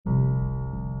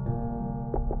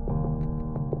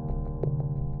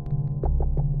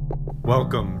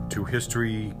Welcome to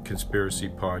History Conspiracy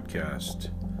Podcast,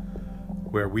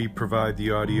 where we provide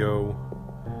the audio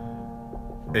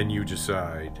and you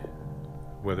decide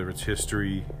whether it's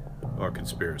history or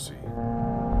conspiracy.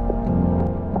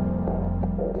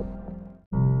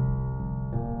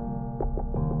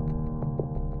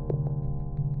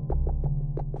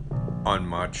 On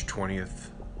March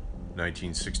 20th,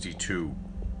 1962,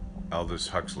 Aldous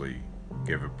Huxley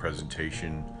gave a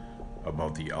presentation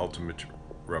about the ultimate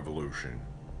revolution,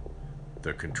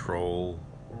 the control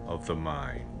of the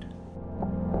mind.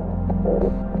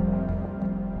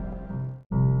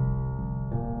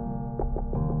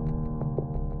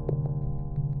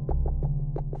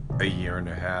 A year and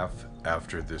a half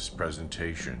after this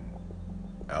presentation,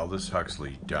 Aldous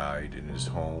Huxley died in his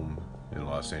home in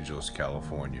Los Angeles,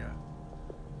 California,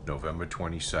 November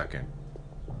 22nd,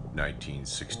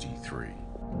 1963.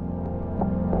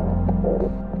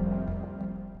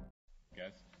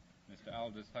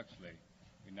 Aldous Huxley,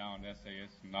 renowned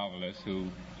essayist and novelist who,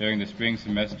 during the spring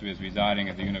semester, is residing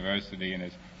at the university in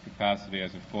his capacity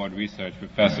as a Ford Research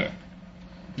Professor.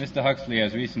 Mr. Huxley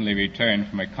has recently returned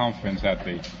from a conference at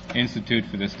the Institute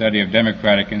for the Study of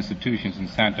Democratic Institutions in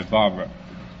Santa Barbara,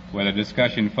 where the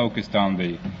discussion focused on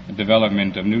the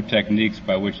development of new techniques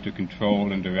by which to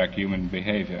control and direct human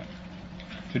behavior.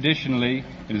 Traditionally,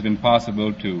 it has been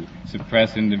possible to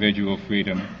suppress individual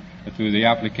freedom through the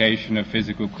application of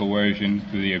physical coercion,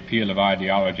 through the appeal of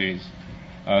ideologies,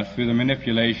 through the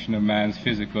manipulation of man's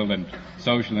physical and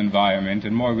social environment,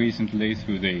 and more recently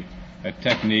through the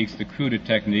cruder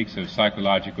techniques of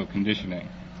psychological conditioning.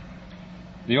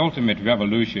 The ultimate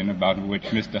revolution about which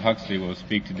Mr. Huxley will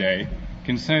speak today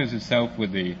concerns itself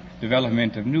with the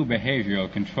development of new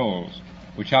behavioral controls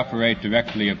which operate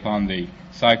directly upon the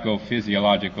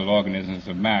psychophysiological organisms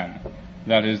of man.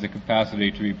 That is, the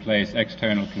capacity to replace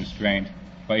external constraint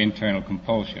by internal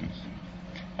compulsions.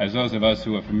 As those of us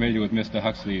who are familiar with Mr.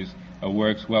 Huxley's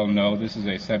works well know, this is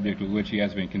a subject with which he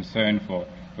has been concerned for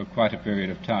quite a period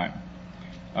of time.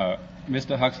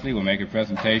 Mr. Huxley will make a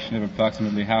presentation of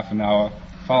approximately half an hour,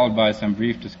 followed by some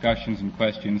brief discussions and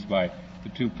questions by the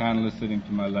two panelists sitting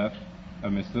to my left,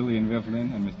 Ms. Lillian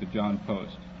Rivlin and Mr. John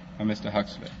Post. Mr.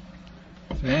 Huxley.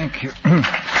 Thank you.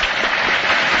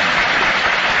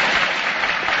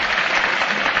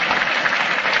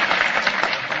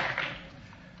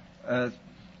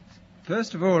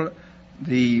 First of all,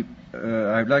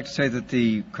 I'd like to say that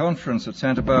the conference at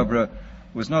Santa Barbara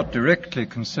was not directly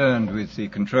concerned with the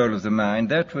control of the mind.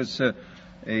 That was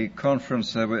a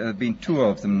conference, there have been two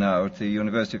of them now at the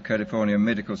University of California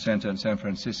Medical Center in San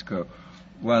Francisco.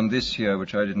 One this year,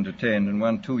 which I didn't attend, and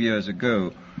one 2 years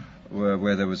ago,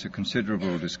 where there was a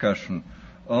considerable discussion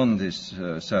on this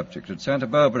subject. At Santa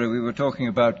Barbara, we were talking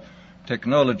about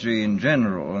technology in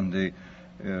general and the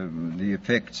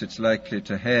effects it's likely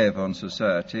to have on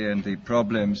society and the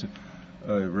problems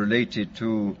related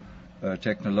to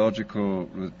technological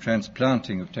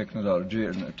transplanting of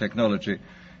technology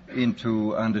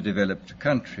into underdeveloped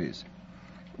countries.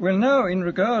 Well, now, in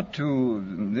regard to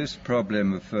this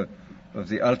problem of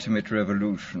the ultimate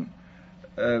revolution,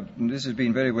 this has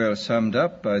been very well summed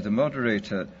up by the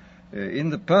moderator.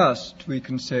 In the past, we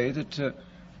can say that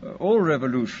all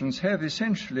revolutions have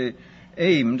essentially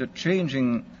aimed at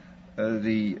changing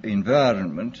the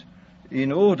environment in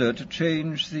order to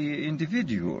change the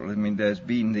individual. I mean, there's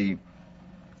been the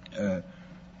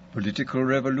political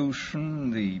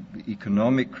revolution, the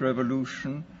economic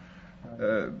revolution,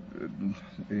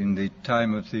 in the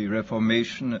time of the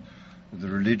Reformation, the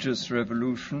religious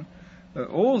revolution.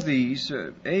 All these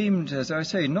aimed, as I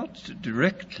say, not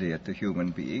directly at the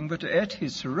human being, but at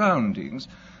his surroundings,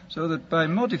 so that by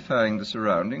modifying the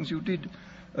surroundings you did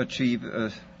achieve,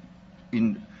 at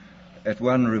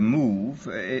one remove,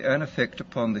 an effect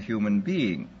upon the human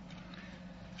being.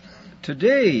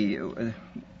 Today,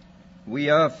 we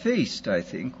are faced, I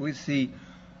think, with the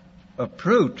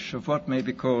approach of what may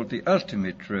be called the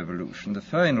ultimate revolution, the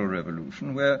final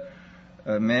revolution, where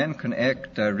a man can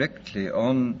act directly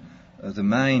on the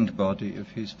mind-body of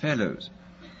his fellows.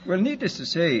 Well, needless to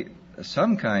say,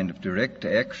 some kind of direct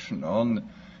action on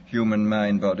human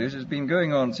mind bodies has been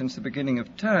going on since the beginning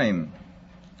of time.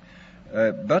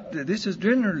 But this has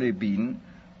generally been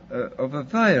of a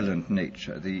violent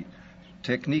nature. The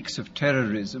techniques of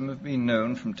terrorism have been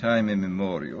known from time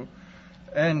immemorial,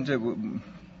 and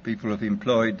people have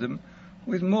employed them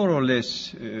with more or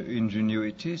less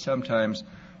ingenuity, sometimes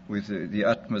with the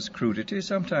utmost crudity,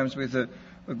 sometimes with a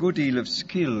good deal of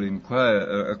skill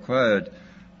acquired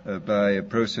by a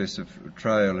process of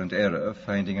trial and error,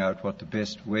 finding out what the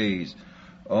best ways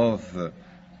of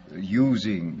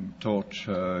using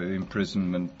torture,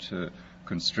 imprisonment,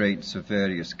 constraints of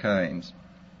various kinds.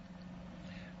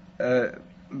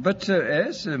 But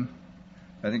as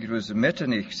I think it was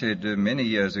Metternich said many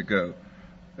years ago,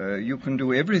 you can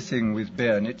do everything with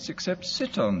bayonets except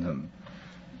sit on them.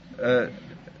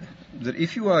 That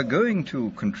if you are going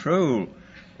to control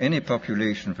any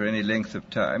population for any length of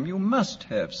time, you must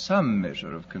have some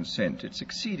measure of consent. It's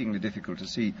exceedingly difficult to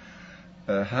see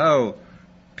how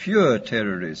pure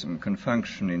terrorism can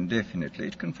function indefinitely.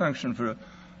 It can function for a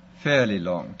fairly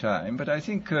long time, but I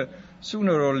think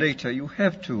sooner or later you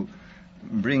have to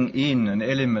bring in an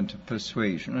element of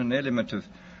persuasion, an element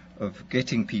of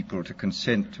getting people to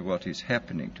consent to what is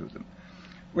happening to them.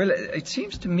 Well, it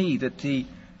seems to me that the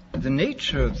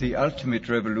nature of the ultimate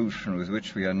revolution with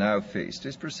which we are now faced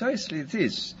is precisely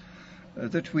this,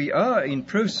 that we are in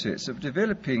process of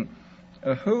developing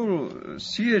a whole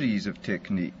series of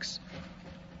techniques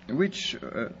which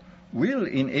will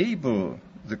enable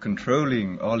the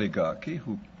controlling oligarchy,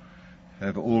 who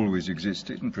have always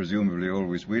existed and presumably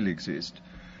always will exist,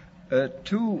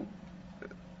 to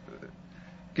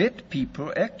get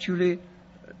people actually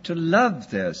to love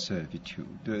their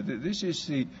servitude. This is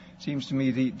seems to me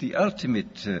the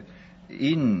ultimate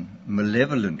in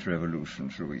malevolent revolution,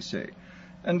 shall we say.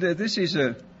 And this is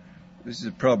a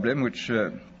problem which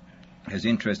has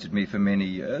interested me for many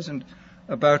years, and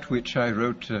about which I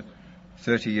wrote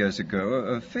 30 years ago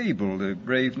a fable, The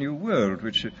Brave New World,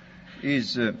 which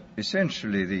is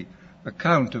essentially the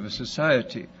account of a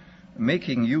society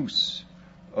making use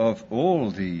of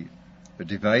all the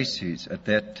devices at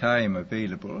that time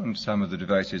available, and some of the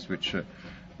devices which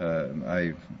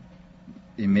I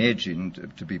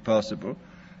imagined to be possible,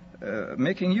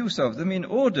 making use of them in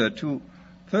order to,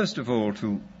 first of all,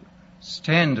 to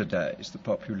standardize the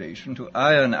population, to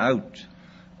iron out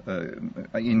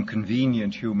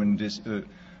inconvenient human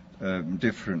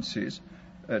differences,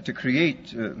 to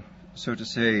create, so to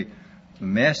say,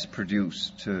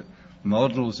 mass-produced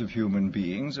models of human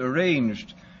beings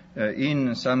arranged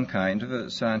in some kind of a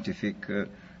scientific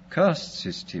caste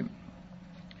system.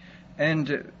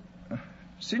 And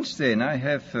since then I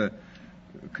have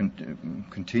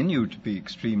continued to be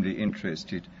extremely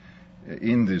interested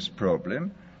in this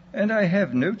problem, and I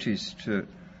have noticed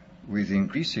with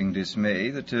increasing dismay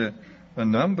that a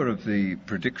number of the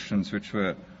predictions which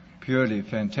were purely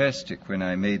fantastic when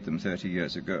I made them 30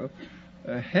 years ago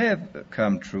have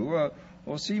come true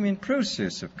or seem in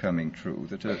process of coming true,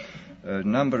 that a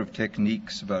number of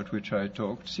techniques about which I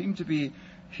talked seem to be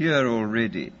here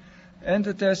already, and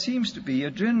that there seems to be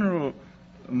a general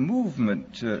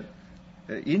movement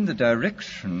in the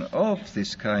direction of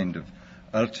this kind of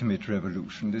ultimate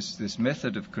revolution, this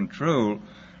method of control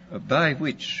by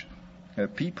which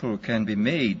people can be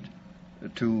made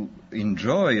to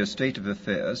enjoy a state of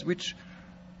affairs which,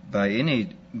 by any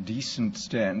decent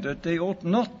standard, they ought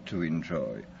not to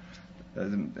enjoy.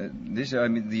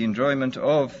 The enjoyment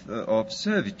of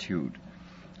servitude.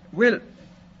 Well,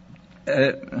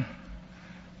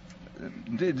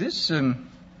 this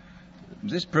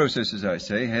process, as I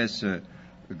say, has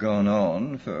gone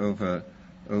on for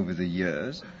over the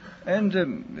years,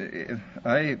 and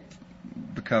I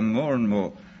become more and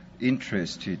more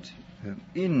interested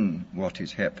in what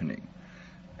is happening.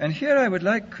 And here I would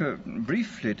like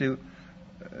briefly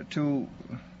to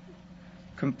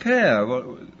compare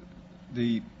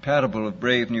the parable of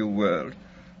Brave New World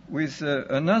with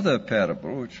another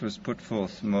parable which was put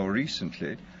forth more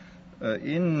recently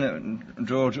in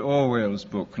George Orwell's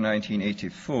book,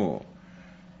 1984.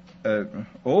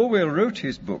 Orwell wrote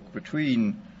his book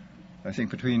between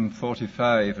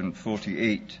 45 and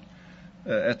 48,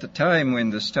 at the time when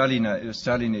the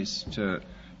Stalinist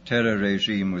terror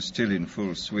regime was still in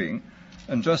full swing,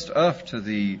 and just after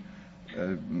the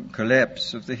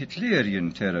collapse of the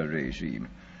Hitlerian terror regime.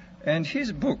 And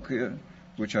his book,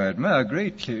 which I admire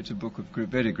greatly, it's a book of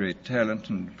very great talent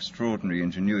and extraordinary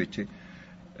ingenuity,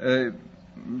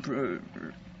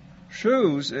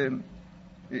 shows,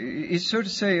 is so to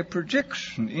say a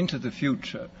projection into the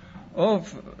future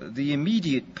of the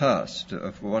immediate past,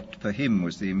 of what for him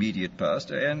was the immediate past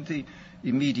and the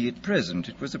immediate present.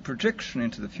 It was a projection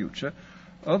into the future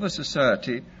of a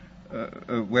society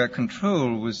where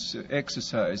control was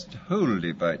exercised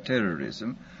wholly by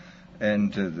terrorism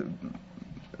and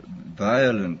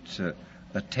violent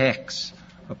attacks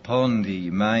upon the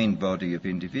mind body of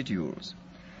individuals.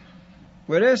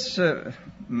 Whereas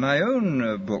my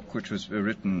own book, which was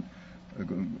written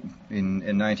in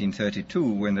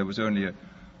 1932, when there was only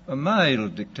a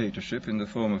mild dictatorship in the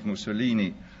form of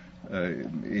Mussolini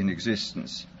in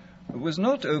existence, was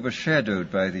not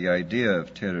overshadowed by the idea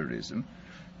of terrorism,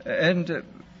 and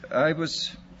I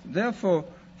was therefore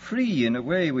free in a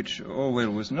way which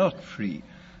Orwell was not free,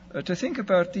 to think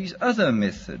about these other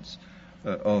methods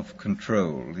of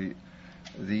control,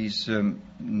 these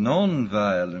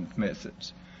non-violent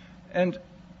methods. And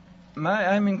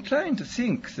I'm inclined to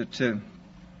think that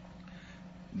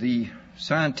the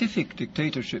scientific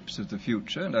dictatorships of the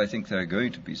future, and I think there are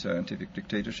going to be scientific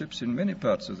dictatorships in many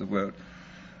parts of the world,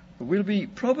 will be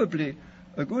probably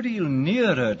a good deal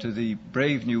nearer to the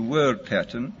Brave New World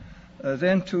pattern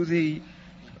than to the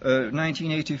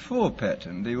 1984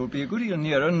 pattern. They will be a good deal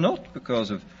nearer, not because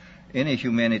of any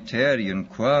humanitarian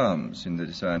qualms in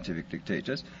the scientific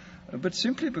dictators, but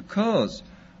simply because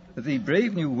the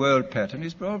Brave New World pattern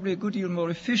is probably a good deal more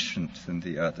efficient than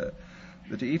the other.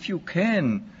 That if you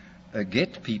can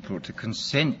get people to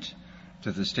consent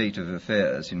to the state of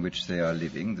affairs in which they are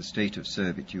living, the state of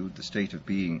servitude, the state of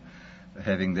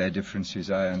having their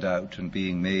differences ironed out and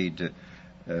being made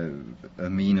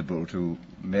amenable to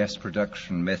mass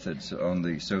production methods on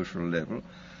the social level,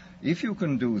 if you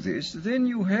can do this, then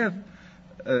you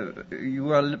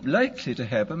are likely to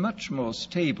have a much more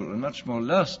stable and much more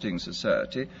lasting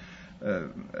society,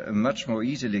 a much more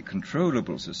easily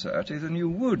controllable society than you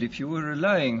would if you were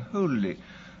relying wholly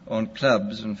on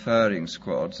clubs and firing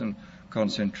squads and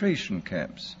concentration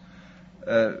camps.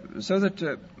 So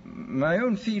that my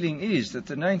own feeling is that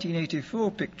the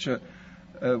 1984 picture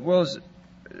was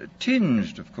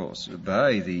tinged, of course,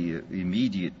 by the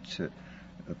immediate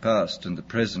past and the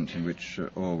present in which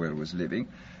Orwell was living,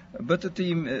 but that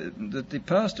the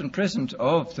past and present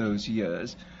of those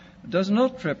years does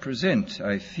not represent,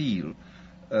 I feel,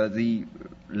 the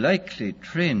likely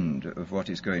trend of what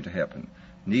is going to happen.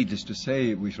 Needless to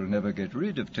say, we shall never get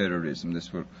rid of terrorism.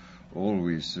 This will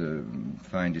always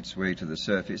find its way to the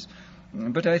surface.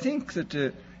 But I think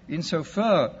that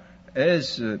insofar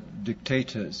as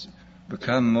dictators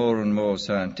become more and more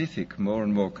scientific, more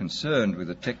and more concerned with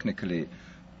a technically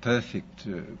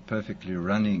perfectly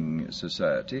running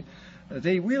society,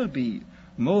 they will be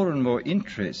more and more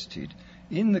interested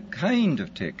in the kind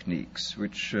of techniques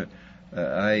which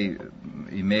I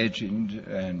imagined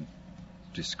and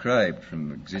described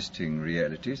from existing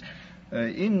realities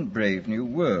in Brave New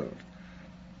World.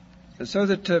 So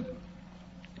that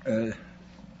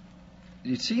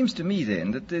it seems to me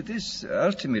then that this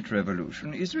ultimate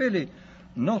revolution is really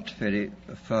not very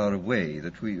far away,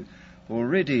 that we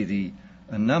already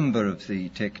a number of the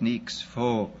techniques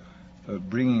for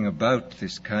bringing about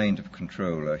this kind of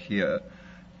control are here,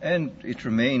 and it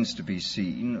remains to be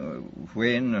seen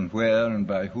when and where and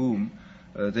by whom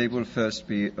they will first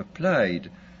be applied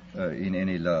in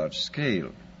any large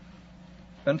scale.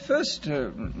 And first,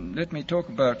 let me talk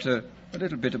about a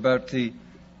little bit about the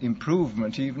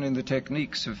improvement even in the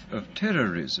techniques of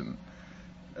terrorism.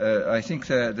 I think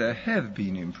there have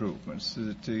been improvements.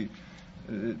 That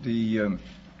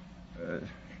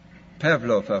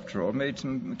Pavlov, after all, made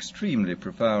some extremely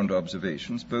profound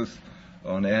observations, both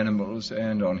on animals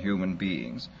and on human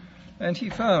beings. And he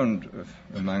found,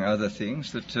 among other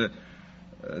things, that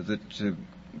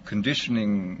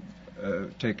conditioning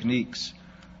techniques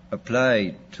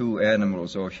applied to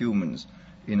animals or humans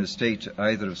in a state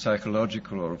either of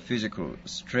psychological or physical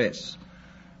stress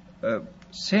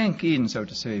sank in, so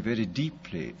to say, very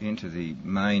deeply into the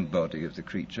mind-body of the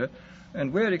creature,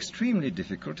 and were extremely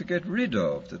difficult to get rid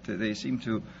of, that they seem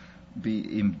to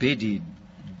be embedded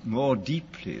more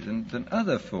deeply than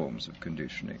other forms of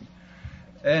conditioning.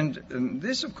 And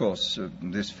this, of course,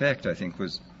 this fact, I think,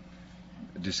 was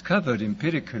discovered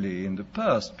empirically in the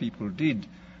past. People did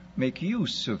make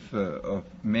use of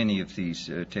many of these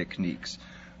techniques.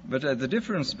 But the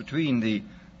difference between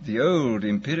the old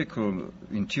empirical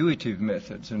intuitive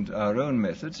methods and our own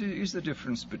methods is the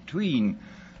difference between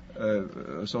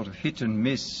a sort of hit and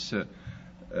miss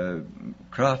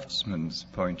craftsman's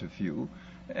point of view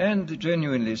and the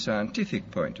genuinely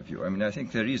scientific point of view. I mean, I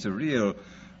think there is a real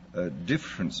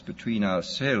difference between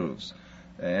ourselves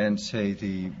and, say,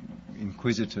 the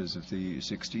inquisitors of the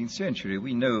 16th century.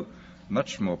 We know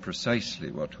much more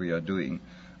precisely what we are doing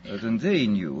than they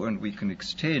knew, and we can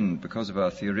extend, because of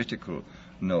our theoretical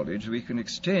knowledge, we can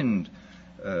extend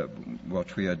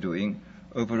what we are doing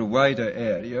over a wider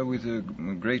area with a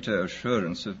greater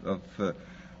assurance of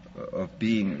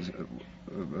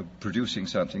producing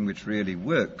something which really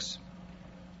works.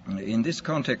 In this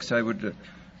context, I would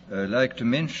like to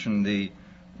mention the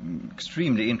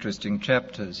extremely interesting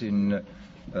chapters in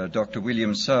Dr.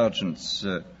 William Sargent's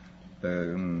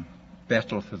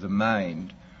Battle for the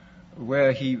Mind,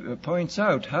 where he points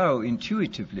out how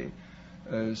intuitively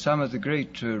some of the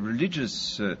great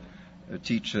religious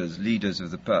teachers, leaders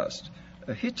of the past,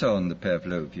 hit on the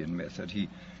Pavlovian method.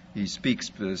 he speaks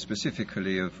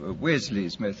specifically of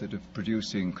Wesley's method of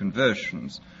producing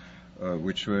conversions,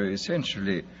 which were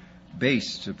essentially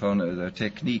based upon a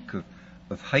technique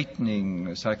of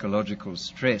heightening psychological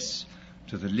stress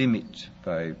to the limit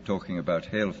by talking about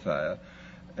hellfire,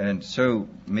 and so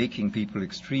making people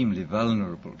extremely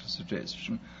vulnerable to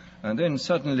suggestion, and then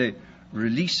suddenly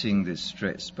releasing this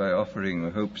stress by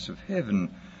offering hopes of heaven.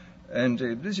 And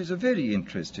this is a very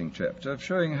interesting chapter of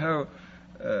showing how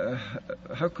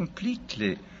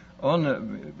completely,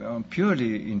 on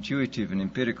purely intuitive and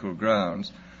empirical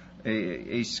grounds,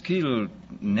 a skilled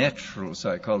natural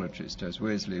psychologist, as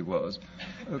Wesley was,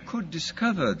 could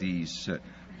discover these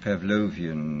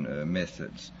Pavlovian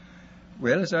methods.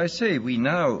 Well, as I say, we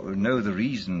now know the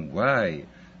reason why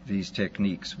these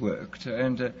techniques worked,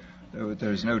 and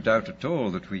there is no doubt at all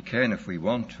that we can, if we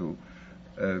want to,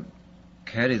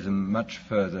 carry them much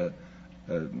further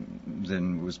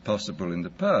than was possible in the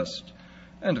past.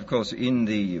 And of course, in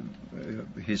the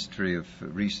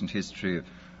recent history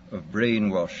of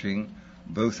brainwashing,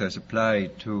 both as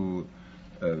applied to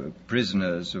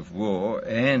prisoners of war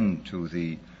and to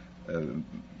the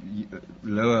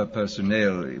lower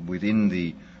personnel within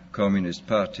the Communist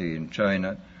Party in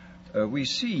China, we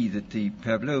see that the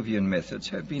Pavlovian methods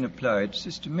have been applied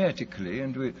systematically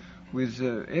and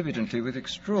evidently with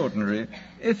extraordinary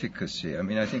efficacy. I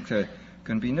mean, I think there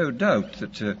can be no doubt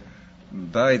that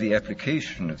by the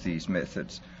application of these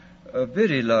methods, a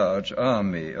very large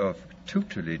army of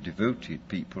totally devoted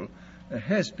people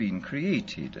has been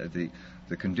created.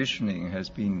 The conditioning has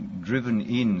been driven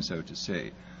in, so to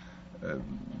say,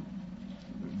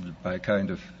 by a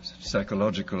kind of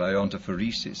psychological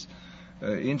iontophoresis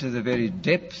into the very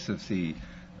depth of the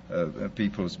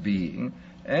people's being,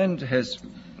 and has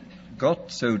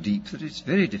got so deep that it's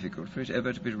very difficult for it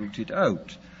ever to be rooted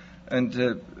out.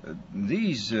 And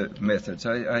these methods,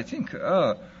 I think,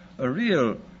 are a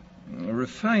real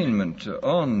refinement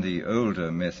on the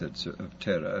older methods of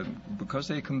terror, because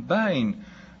they combine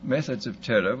methods of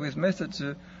terror with methods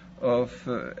of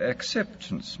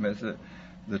acceptance,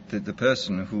 that the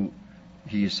person who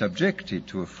he is subjected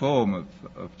to a form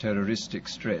of terroristic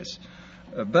stress,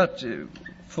 but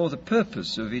for the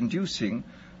purpose of inducing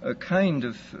a kind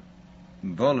of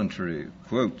voluntary,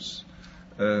 quotes,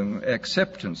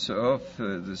 acceptance of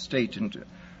the state and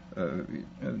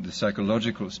the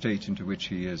psychological state into which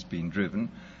he has been driven,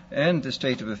 and the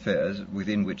state of affairs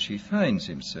within which he finds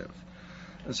himself.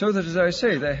 So that, as I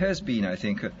say, there has been, I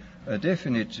think, a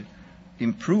definite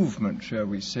improvement, shall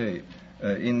we say,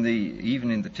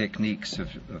 even in the techniques of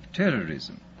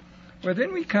terrorism. Well,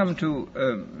 then we come to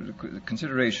the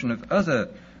consideration of other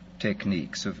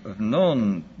techniques, of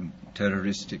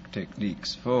non-terroristic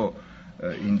techniques for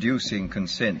inducing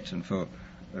consent and for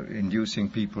inducing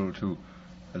people to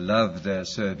love their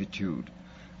servitude.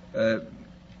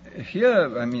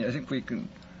 Here, I mean, I think we can,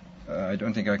 I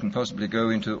don't think I can possibly go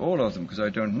into all of them because I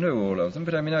don't know all of them,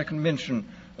 but I mean, I can mention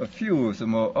a few of the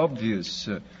more obvious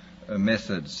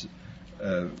methods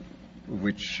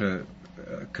which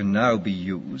can now be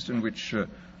used and which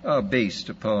are based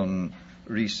upon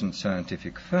recent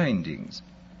scientific findings.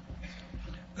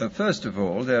 First of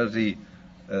all, there are the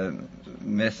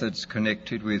methods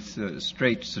connected with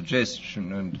straight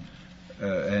suggestion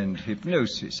and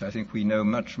hypnosis. I think we know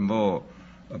much more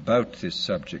about this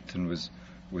subject than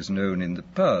was known in the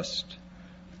past.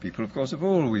 People, of course, have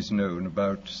always known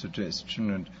about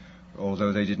suggestion, and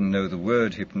although they didn't know the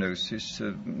word hypnosis,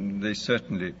 they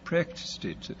certainly practiced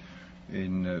it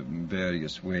in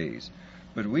various ways.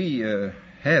 But we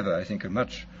have, I think, a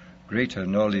much greater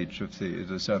knowledge of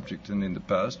the subject than in the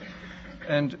past,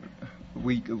 and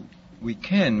we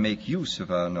can make use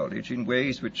of our knowledge in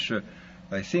ways which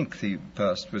I think the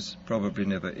past was probably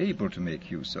never able to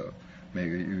make use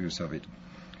of it.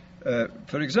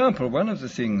 For example, one of the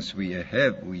things we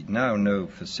now know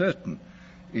for certain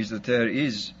is that there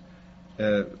is,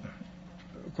 of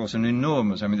course, an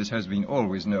enormous, I mean, this has been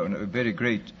always known, a very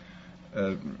great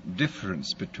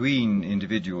difference between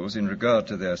individuals in regard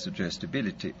to their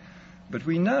suggestibility. But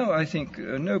we now, I think,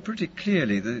 know pretty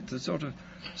clearly the sort of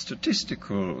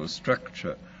statistical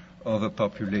structure of a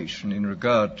population in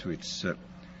regard to its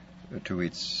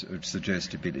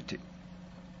suggestibility.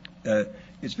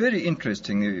 It's very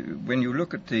interesting when you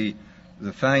look at the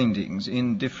findings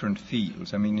in different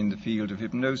fields. I mean, in the field of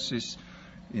hypnosis,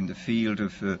 in the field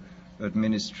of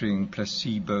administering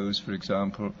placebos, for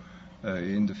example,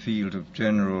 in the field of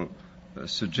general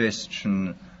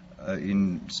suggestion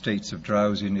in states of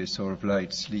drowsiness or of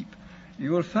light sleep,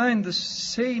 you will find the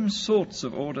same sorts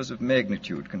of orders of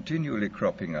magnitude continually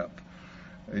cropping up.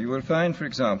 You will find, for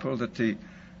example, that the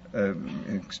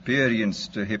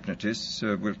experienced hypnotists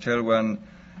will tell one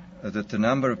that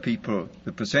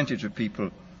the percentage of people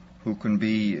who can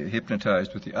be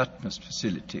hypnotized with the utmost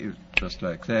facility, just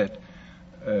like that,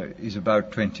 is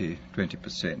about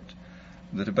 20%.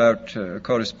 That about a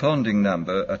corresponding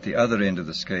number at the other end of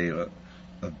the scale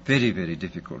are very, very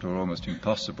difficult or almost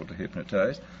impossible to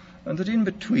hypnotize, and that in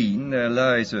between there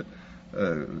lies a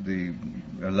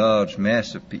large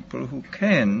mass of people who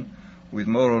can, with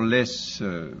more or less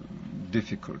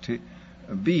difficulty,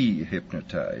 be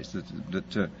hypnotized,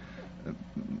 that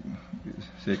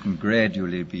they can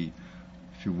gradually be,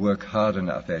 if you work hard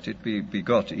enough at it, be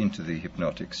got into the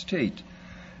hypnotic state.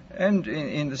 And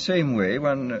in the same way,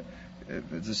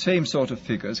 the same sort of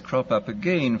figures crop up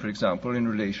again, for example, in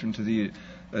relation to the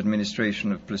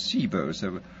administration of placebos.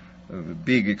 A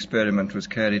big experiment was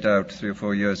carried out 3 or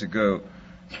 4 years ago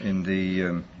in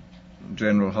the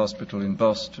General Hospital in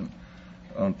Boston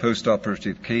on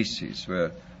post-operative cases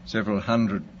where several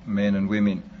hundred men and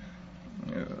women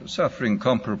suffering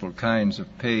comparable kinds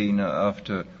of pain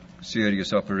after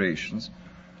serious operations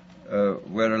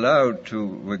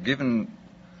were given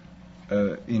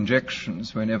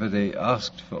injections whenever they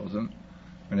asked for them,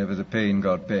 whenever the pain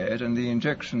got bad, and the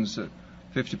injections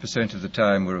 50% of the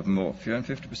time were of morphia and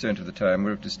 50% of the time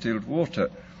were of distilled water.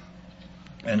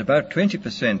 And about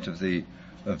 20%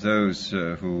 of those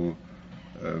who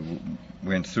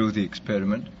went through the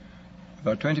experiment,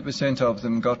 about 20% of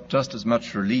them got just as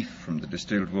much relief from the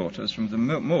distilled water as from the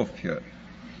morphia.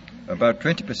 About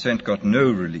 20% got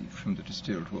no relief from the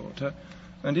distilled water,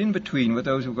 and in between were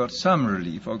those who got some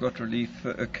relief or got relief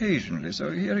occasionally.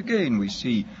 So here again we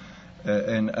see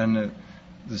the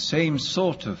same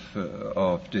sort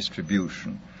of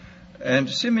distribution. And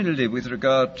similarly with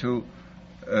regard to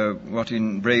what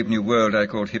in Brave New World I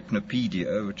call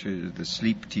hypnopedia, which is the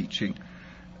sleep teaching,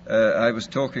 I was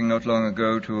talking not long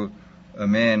ago to a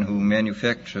man who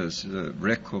manufactures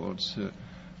records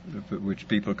which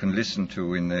people can listen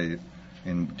to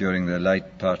during the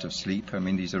light part of sleep. I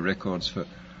mean, these are records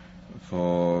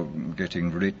for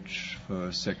getting rich,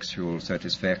 for sexual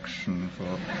satisfaction,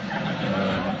 for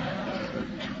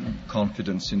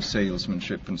confidence in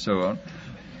salesmanship, and so on.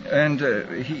 And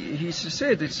he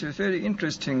said it's very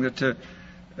interesting that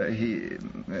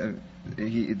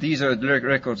these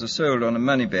records are sold on a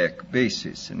money-back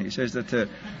basis, and he says that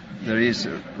there is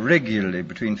regularly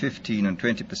between 15 and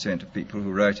 20% of people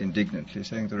who write indignantly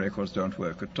saying the records don't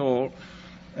work at all,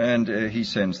 and he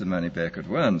sends the money back at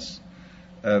once.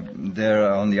 On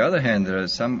the other hand, there are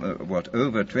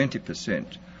over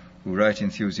 20% who write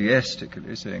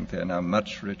enthusiastically, saying they're now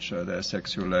much richer, their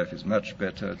sexual life is much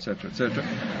better, etc., etc.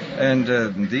 And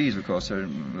these, of course, are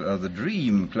the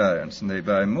dream clients, and they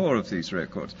buy more of these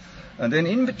records. And then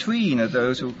in between are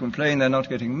those who complain they're not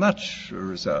getting much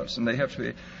results, and they have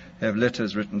to have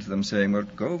letters written to them saying, well,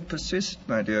 go persist,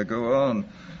 my dear, go on,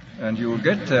 and you'll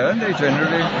get there. And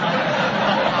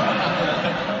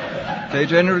they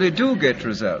generally do get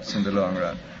results in the long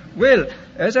run. Well,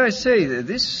 as I say,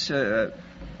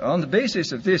 on the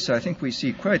basis of this, I think we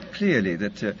see quite clearly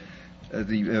that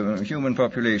the human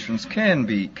populations can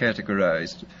be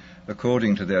categorized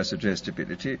according to their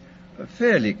suggestibility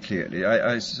fairly clearly.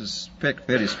 I suspect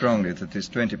very strongly that this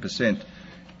 20%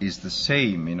 is the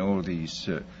same in all these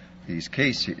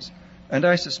cases. And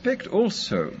I suspect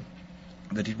also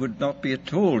that it would not be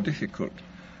at all difficult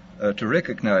to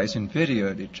recognize in very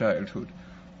early childhood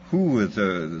who were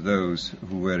those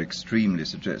who were extremely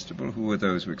suggestible, who were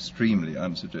those who were extremely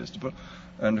unsuggestible,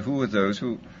 and who were those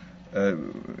who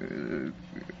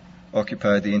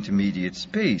occupied the intermediate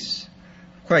space.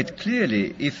 Quite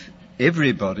clearly, if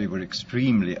everybody were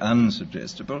extremely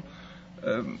unsuggestible,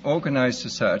 organized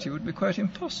society would be quite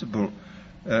impossible.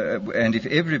 And if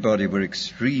everybody were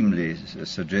extremely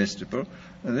suggestible,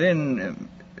 then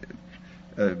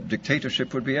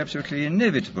dictatorship would be absolutely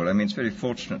inevitable. I mean, it's very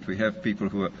fortunate we have people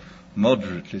who are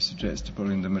moderately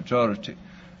suggestible in the majority,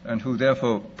 and who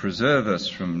therefore preserve us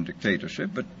from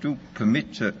dictatorship, but do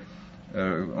permit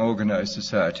organized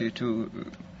society to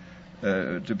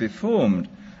be formed.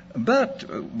 But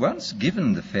once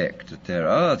given the fact that there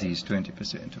are these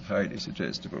 20% of highly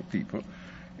suggestible people,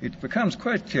 it becomes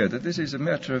quite clear that this is a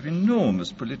matter of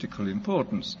enormous political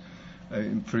importance.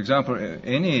 For example,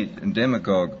 any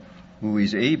demagogue who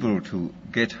is able to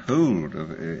get hold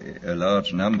of a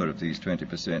large number of these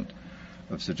 20%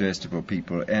 of suggestible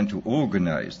people and to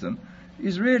organize them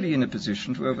is really in a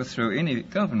position to overthrow any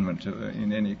government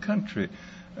in any country.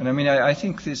 And I mean, I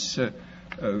think this,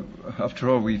 after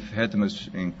all, we've had the most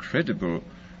incredible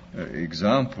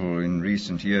example in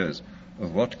recent years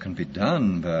of what can be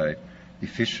done by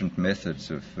efficient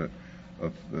methods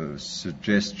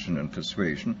suggestion and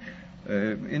persuasion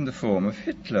in the form of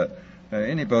Hitler.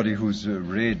 Anybody who's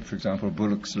read, for example,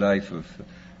 Bullock's Life of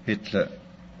Hitler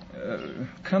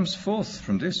comes forth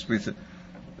from this with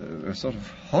a sort of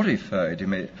horrified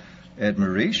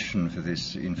admiration for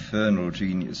this infernal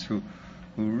genius who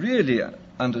really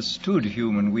understood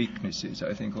human weaknesses,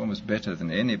 I think, almost better than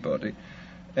anybody,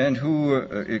 and who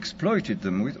exploited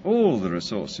them with all the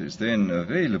resources then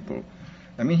available.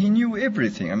 I mean, he knew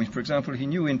everything. I mean, for example, he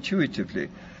knew intuitively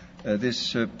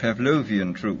this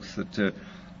Pavlovian truth that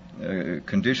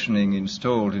conditioning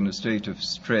installed in a state of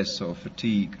stress or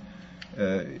fatigue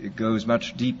it goes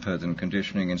much deeper than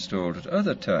conditioning installed at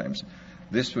other times.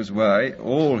 This was why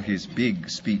all his big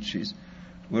speeches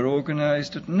were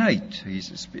organized at night. He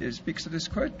speaks of this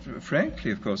quite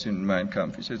frankly, of course, in Mein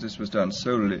Kampf. He says this was done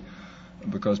solely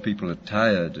because people are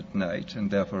tired at night and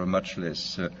therefore are much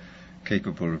less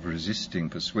capable of resisting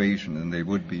persuasion than they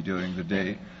would be during the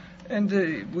day.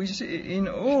 And we see in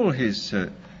all his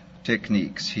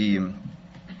techniques, he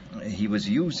was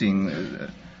using...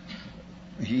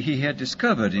 He had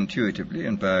discovered intuitively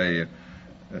and by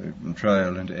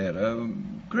trial and error a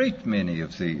great many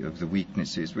of the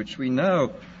weaknesses which we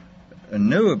now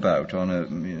know about in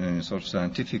a sort of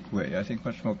scientific way, I think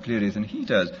much more clearly than he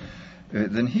did.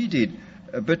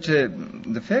 But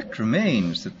the fact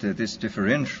remains that this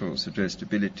differential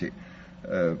suggestibility,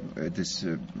 this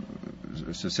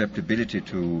susceptibility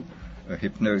to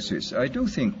hypnosis, I do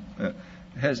think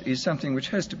is something which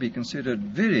has to be considered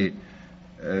very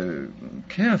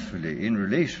carefully in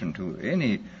relation to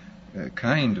any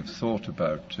kind of thought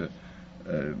about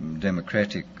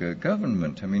democratic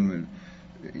government. I mean,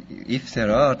 if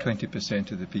there are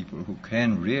 20% of the people who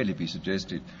can really be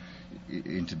suggested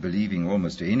into believing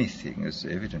almost anything, as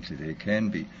evidently they can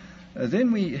be,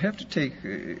 then we have to take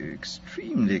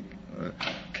extremely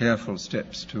careful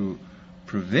steps to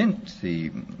prevent the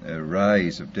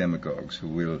rise of demagogues who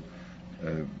will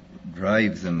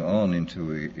drive them on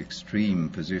into extreme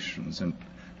positions and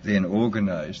then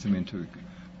organize them into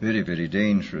very, very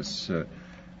dangerous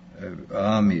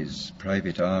armies,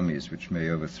 private armies, which may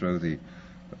overthrow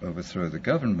the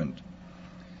government.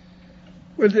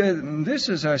 Well, this,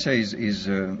 as I say, is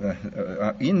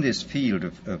in this field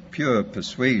of pure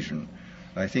persuasion.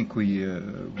 I think we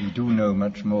do know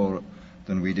much more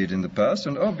than we did in the past,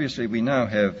 and obviously we now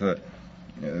have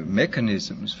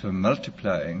mechanisms for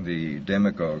multiplying the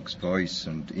demagogue's voice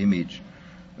and image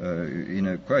in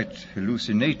a quite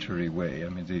hallucinatory way. I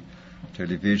mean, the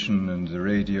television and the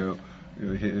radio,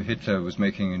 Hitler was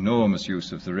making enormous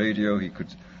use of the radio. He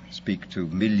could speak to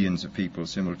millions of people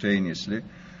simultaneously.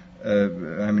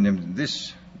 I mean,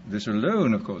 this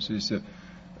alone, of course,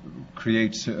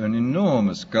 creates an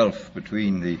enormous gulf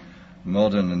between the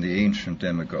modern and the ancient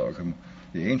demagogue.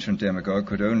 The ancient demagogue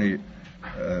could only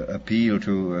appeal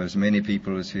to as many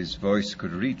people as his voice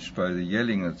could reach by the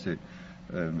yelling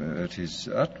at his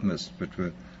utmost, but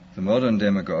the modern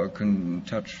demagogue can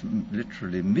touch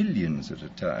literally millions at a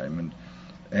time,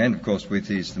 and of course with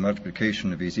the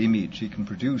multiplication of his image he can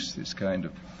produce this kind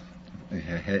of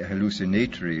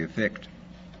hallucinatory effect,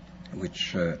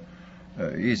 which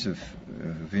is of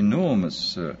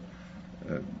enormous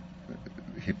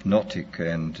hypnotic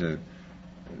and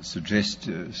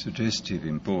suggestive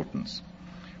importance.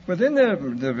 Well, then there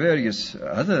are various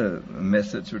other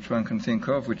methods which one can think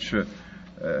of which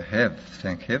have,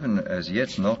 thank heaven, as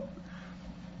yet not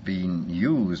been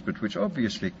used, but which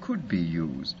obviously could be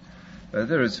used.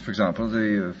 There is, for example,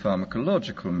 the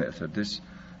pharmacological method.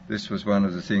 This was one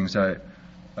of the things I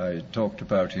talked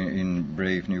about in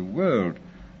Brave New World.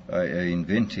 I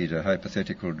invented a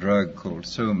hypothetical drug called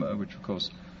Soma, which of course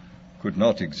could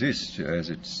not exist as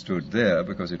it stood there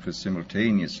because it was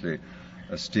simultaneously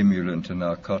a stimulant, a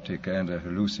narcotic, and a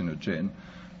hallucinogen,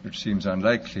 which seems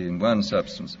unlikely in one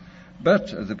substance.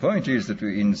 But the point is that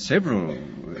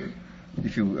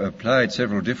if you applied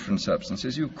several different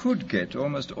substances, you could get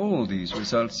almost all these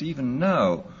results even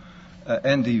now.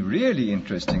 And the really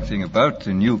interesting thing about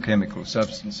the new chemical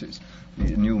substances,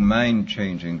 the new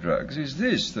mind-changing drugs, is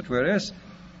this, that whereas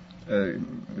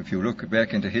if you look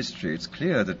back into history, it's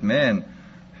clear that man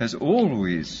has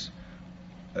always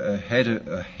had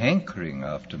a hankering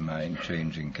after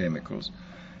mind-changing chemicals.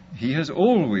 He has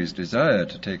always desired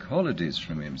to take holidays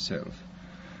from himself.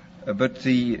 But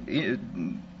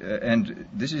and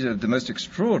this is the most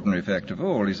extraordinary fact of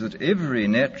all, is that every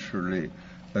naturally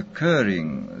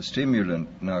occurring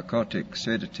stimulant, narcotic,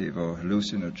 sedative, or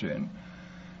hallucinogen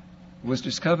was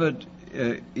discovered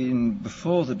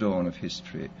before the dawn of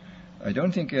history. I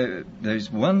don't think there is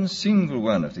one single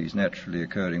one of these naturally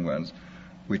occurring ones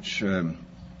which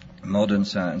modern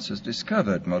science has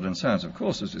discovered. Modern science, of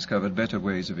course, has discovered better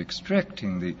ways of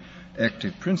extracting the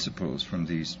active principles from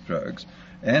these drugs,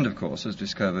 and, of course, has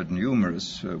discovered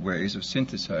numerous ways of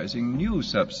synthesizing new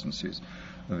substances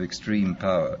of extreme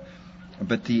power.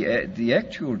 But the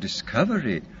actual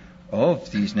discovery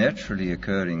of these naturally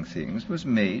occurring things was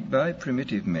made by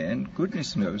primitive man,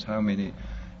 goodness knows how many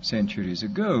centuries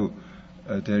ago.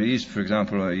 There is, for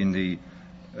example, in the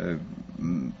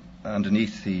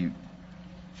underneath the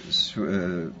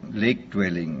lake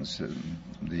dwellings,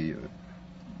 the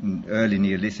early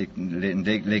Neolithic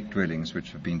lake dwellings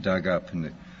which have been dug up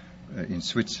in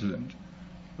Switzerland,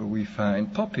 we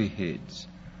find poppy heads,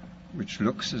 which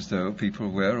looks as though people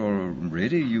were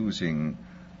already using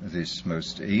this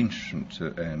most ancient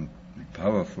and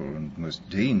powerful and most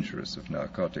dangerous of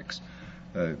narcotics,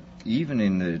 even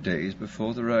in the days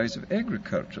before the rise of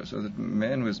agriculture, so that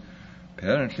man was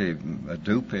apparently a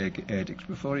dope addict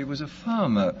before he was a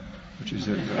farmer, which is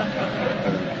a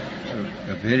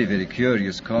very, very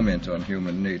curious comment on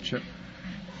human nature.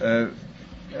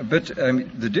 But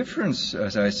the difference,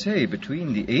 as I say,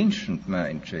 between the ancient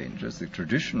mind changers, the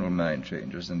traditional mind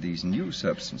changers, and these new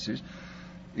substances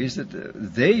is that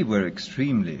they were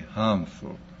extremely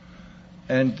harmful,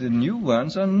 and the new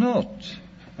ones are not.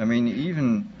 I mean,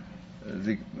 even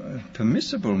the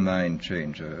permissible mind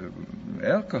changer,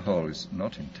 alcohol, is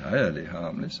not entirely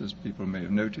harmless, as people may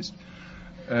have noticed.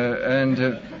 And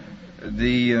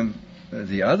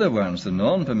the other ones, the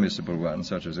non-permissible ones,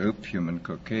 such as opium and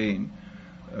cocaine,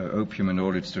 opium and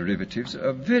all its derivatives,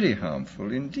 are very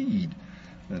harmful indeed.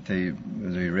 That they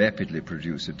rapidly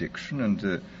produce addiction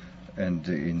and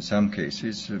in some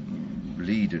cases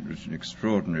lead at an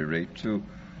extraordinary rate to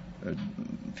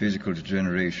physical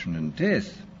degeneration and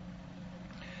death.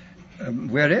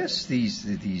 Whereas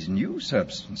these new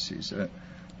substances,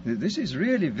 this is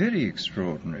really very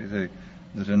extraordinary,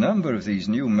 that a number of these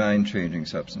new mind-changing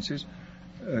substances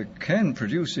can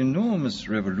produce enormous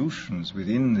revolutions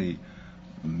within the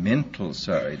mental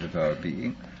side of our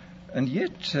being, and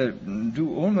yet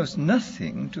do almost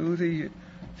nothing to the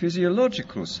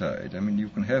physiological side. I mean, you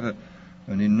can have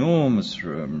an enormous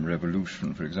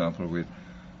revolution, for example, with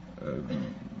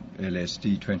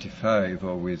LSD-25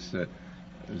 or with the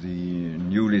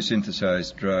newly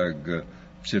synthesized drug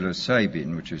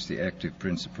psilocybin, which is the active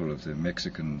principle of the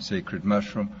Mexican sacred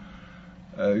mushroom.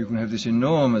 You can have this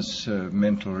enormous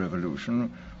mental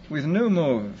revolution with no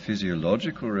more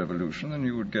physiological revolution than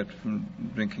you would get from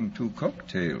drinking 2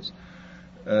 cocktails.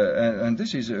 And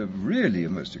this is really a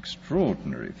most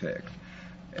extraordinary fact.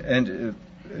 And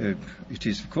it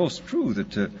is, of course, true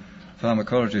that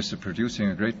pharmacologists are producing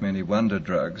a great many wonder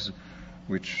drugs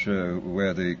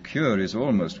where the cure is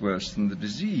almost worse than the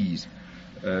disease.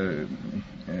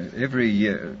 Every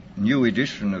new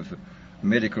edition of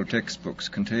medical textbooks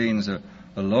contains a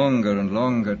longer and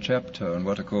longer chapter on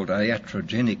what are called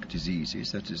iatrogenic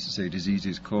diseases, that is to say,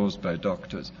 diseases caused by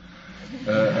doctors.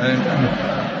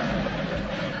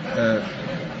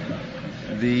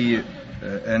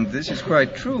 And this is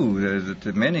quite true,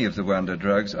 that many of the wonder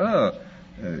drugs are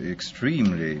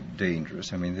extremely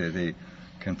dangerous. I mean, they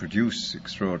can produce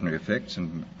extraordinary effects,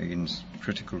 and in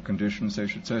critical conditions they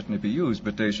should certainly be used,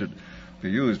 but they should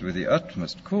be used with the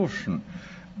utmost caution.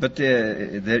 But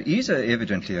there is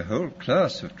evidently a whole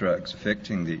class of drugs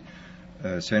affecting the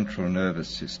central nervous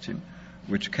system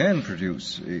which can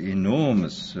produce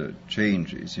enormous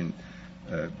changes in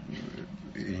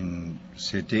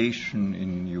sedation,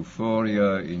 in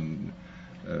euphoria, in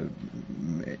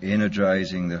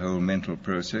energizing the whole mental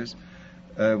process,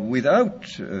 without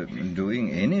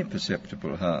doing any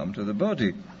perceptible harm to the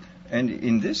body. And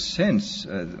in this sense,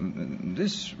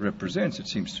 this represents, it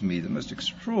seems to me, the most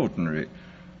extraordinary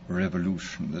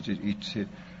revolution, that it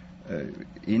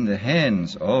in the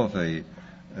hands of a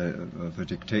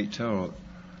dictator,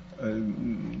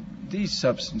 these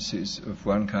substances of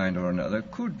one kind or another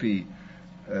could be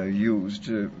used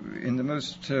in the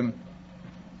most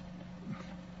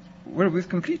with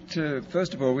complete,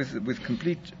 first of all, with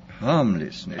complete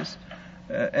harmlessness,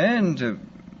 and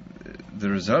the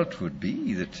result would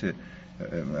be that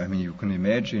I mean, you can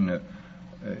imagine a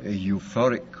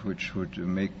euphoric which would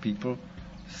make people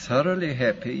thoroughly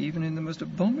happy even in the most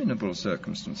abominable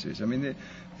circumstances. I mean,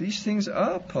 these things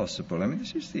are possible. I mean,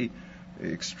 this is the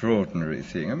extraordinary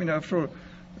thing. I mean, after all,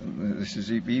 this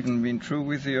has even been true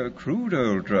with the crude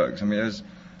oil drugs. I mean, as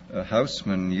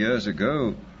Haussmann years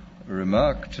ago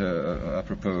remarked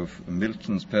apropos of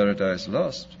Milton's Paradise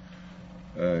Lost,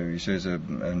 he says,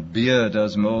 and beer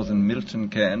does more than Milton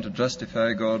can to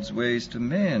justify God's ways to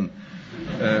man.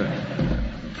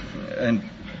 And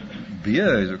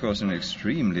beer is, of course, an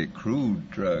extremely crude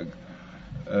drug,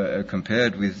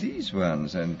 compared with these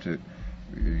ones. And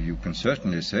you can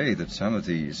certainly say that some of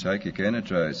the psychic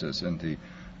energizers and the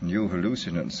new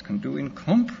hallucinants can do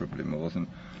incomparably more than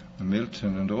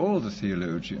Milton and all the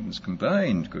theologians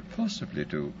combined could possibly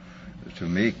do to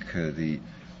make the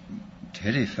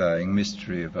terrifying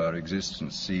mystery of our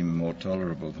existence seem more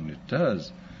tolerable than it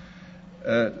does.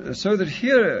 So that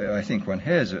here I think one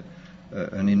has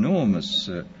an enormous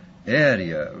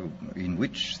area in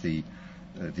which the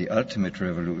ultimate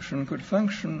revolution could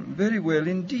function very well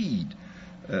indeed,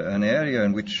 an area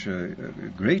in which a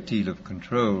great deal of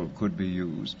control could be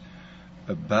used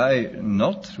by,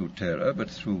 not through terror, but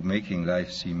through making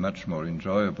life seem much more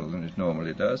enjoyable than it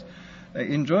normally does.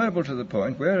 Enjoyable to the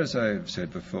point where, as I've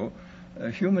said before,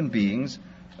 human beings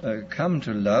come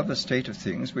to love a state of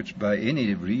things which by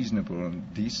any reasonable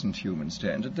and decent human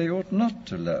standard they ought not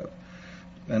to love.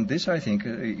 And this, I think,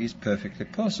 is perfectly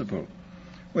possible.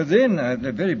 Well, then,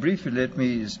 very briefly, let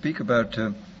me speak about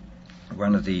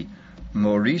one of the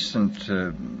more recent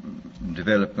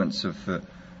developments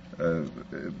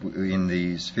in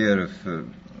the sphere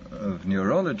of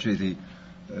neurology,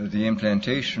 the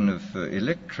implantation of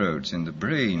electrodes in the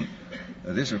brain.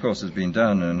 This, of course, has been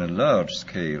done on a large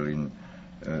scale in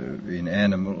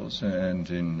animals, and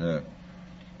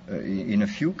in a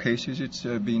few cases it's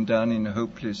been done in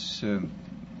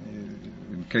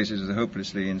cases of the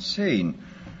hopelessly insane.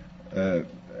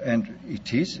 And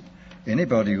it is,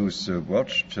 anybody who's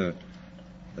watched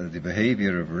the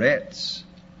behavior of rats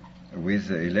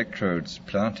with electrodes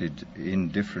planted in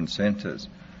different centers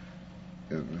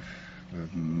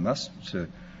must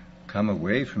come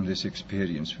away from this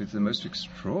experience with the most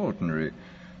extraordinary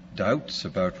doubts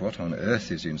about what on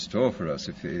earth is in store for us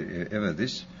if ever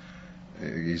this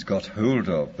is got hold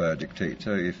of by a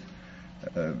dictator. If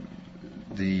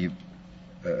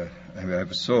I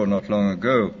saw not long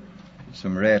ago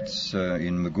some rats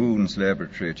in Magoon's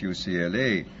laboratory at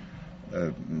UCLA.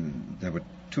 There were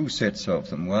two sets of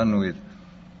them, one with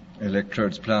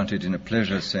electrodes planted in a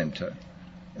pleasure center.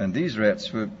 And these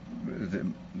rats were,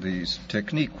 the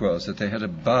technique was that they had a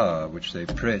bar which they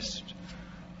pressed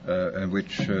and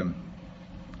which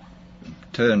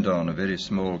turned on a very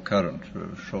small current for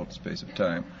a short space of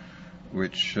time,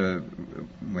 which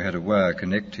we had a wire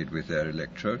connected with their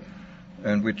electrode,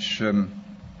 and which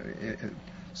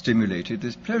stimulated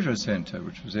this pleasure center,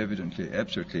 which was evidently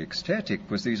absolutely ecstatic,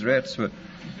 because these rats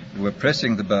were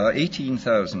pressing the bar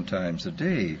 18,000 times a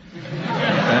day.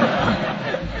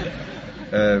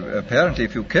 Apparently,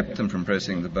 if you kept them from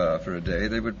pressing the bar for a day,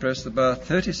 they would press the bar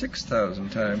 36,000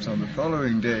 times on the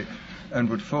following day and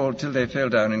would fall till they fell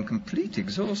down in complete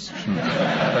exhaustion.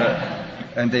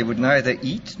 And they would neither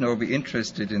eat nor be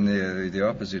interested in the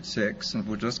opposite sex and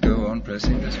would just go on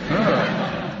pressing this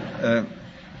bar.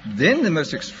 Then the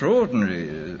most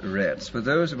extraordinary rats were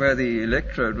those where the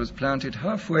electrode was planted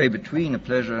halfway between a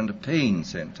pleasure and a pain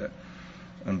center,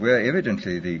 and where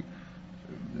evidently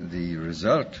the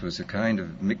result was a kind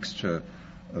of mixture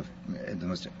of the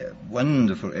most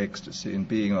wonderful ecstasy in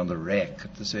being on the rack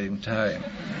at the same time.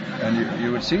 And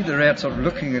you would see the rat sort of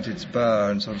looking at its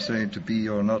bar and sort of saying, to be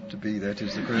or not to be, that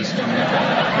is the question.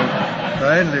 And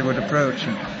finally would approach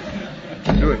and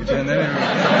do it, and then it would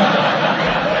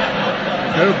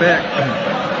go back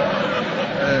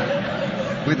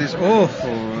with this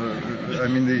awful,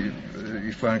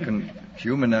 if one can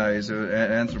humanize or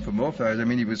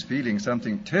anthropomorphize, he was feeling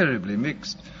something terribly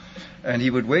mixed. And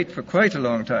he would wait for quite a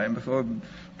long time before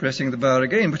pressing the bar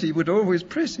again, but he would always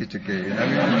press it again.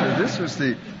 This was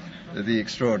the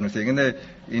extraordinary thing.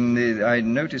 And I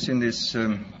notice in this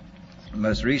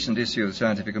most recent issue of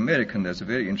Scientific American, there's a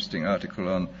very interesting article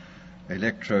on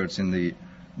electrodes in the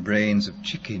brains of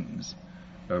chickens,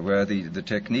 where the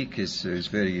technique is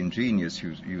very ingenious.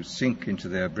 You sink into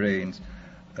their brains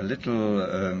a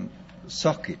little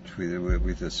socket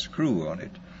with a screw on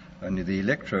it, and the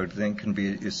electrode then can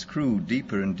be screwed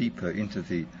deeper and deeper into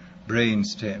the brain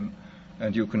stem,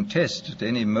 and you can test at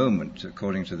any moment,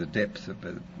 according to the depth,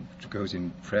 which goes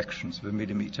in fractions of a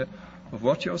millimeter, of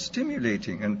what you're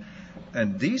stimulating.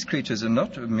 And these creatures are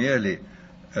not merely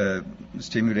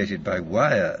stimulated by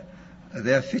wire.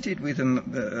 They're fitted with a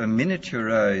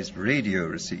miniaturized radio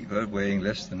receiver weighing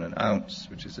less than an ounce,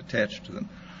 which is attached to them,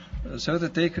 so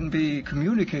that they can be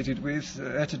communicated with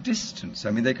at a distance.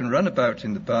 They can run about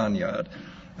in the barnyard,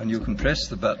 and you can press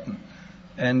the button,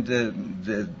 and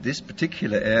this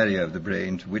particular area of the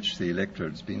brain to which the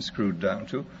electrode's been screwed down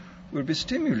to will be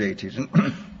stimulated,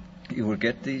 and you will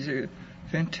get these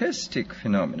fantastic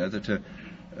phenomena that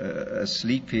a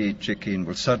sleepy chicken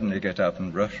will suddenly get up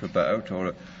and rush about,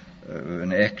 or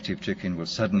an active chicken will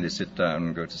suddenly sit down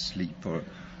and go to sleep, or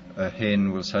a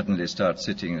hen will suddenly start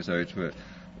sitting as though it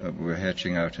were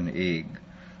hatching out an egg,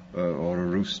 or a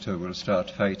rooster will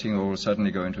start fighting, or will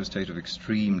suddenly go into a state of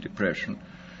extreme depression.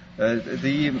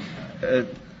 The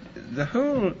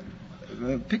whole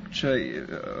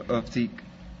picture of the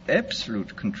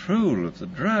absolute control of the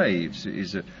drives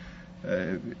is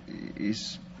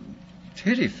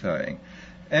terrifying.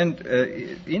 And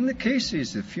in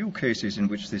the few cases in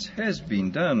which this has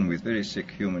been done with very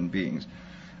sick human beings,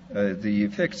 the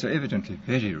effects are evidently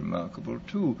very remarkable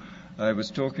too. I was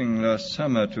talking last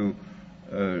summer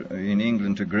in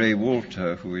England to Grey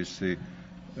Walter, who is the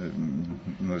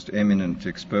most eminent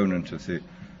exponent of the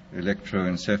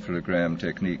electroencephalogram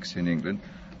techniques in England,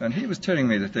 and he was telling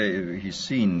me that he's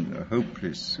seen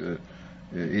hopeless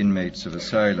inmates of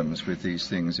asylums with these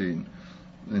things in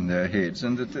their heads,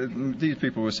 and that these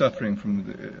people were suffering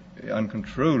from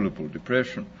uncontrollable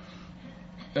depression,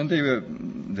 and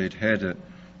they'd had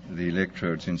the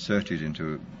electrodes inserted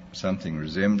into something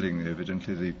resembling,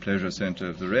 evidently, the pleasure center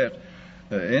of the rat.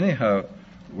 Anyhow,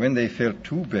 when they felt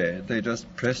too bad, they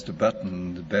just pressed a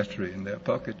button, the battery in their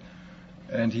pocket,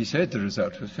 and he said the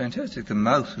result was fantastic. The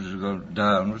mouth would go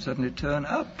down, would suddenly turn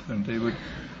up, and they would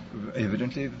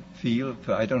evidently feel,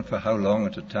 for how long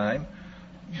at a time,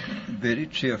 very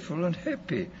cheerful and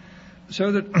happy.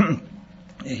 So that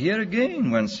here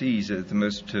again one sees the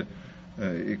most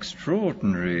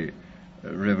extraordinary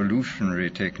revolutionary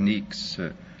techniques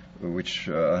which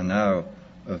are now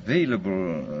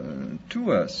available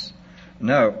to us.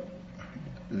 Now,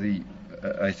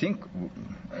 I think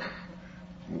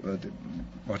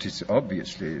what is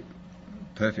obviously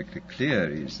perfectly clear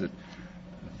is that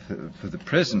for the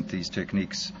present these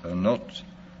techniques are not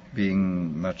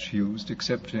being much used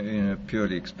except in a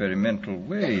purely experimental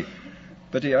way.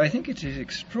 But I think it is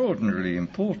extraordinarily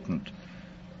important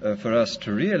for us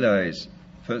to realize,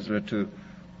 first to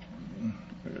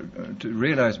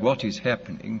realize what is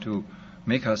happening, to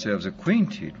make ourselves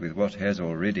acquainted with what has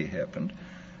already happened,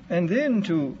 and then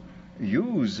to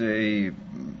use a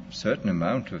certain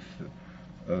amount of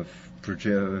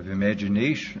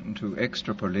imagination to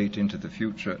extrapolate into the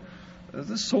future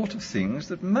the sort of things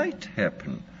that might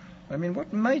happen. I mean,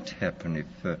 what might happen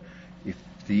if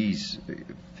these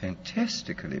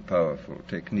fantastically powerful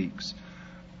techniques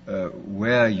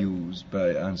were used by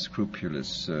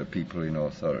unscrupulous people in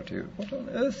authority? What on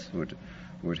earth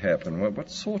would happen?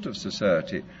 What sort of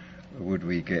society would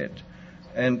we get?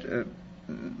 And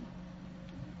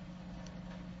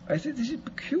I think this is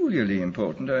peculiarly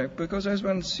important because, as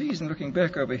one sees in looking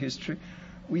back over history,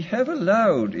 we have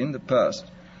allowed in the past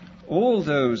all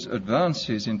those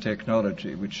advances in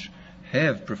technology which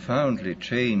have profoundly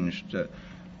changed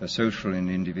social and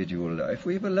individual life.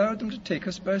 We've allowed them to take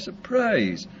us by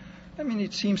surprise. I mean,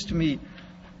 it seems to me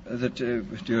that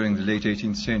during the late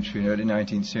 18th century and early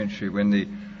 19th century, when the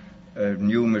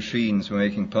new machines were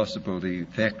making possible the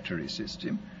factory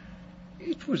system,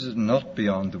 it was not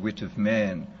beyond the wit of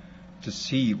man to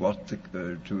see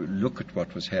to look at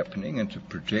what was happening and to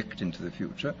project into the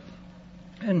future,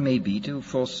 and maybe to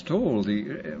forestall the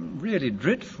really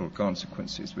dreadful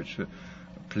consequences which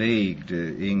plagued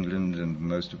England and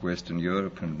most of Western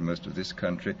Europe and most of this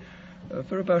country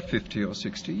for about 50 or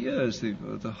 60 years,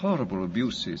 the horrible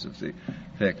abuses of the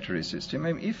factory system.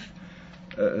 I mean, if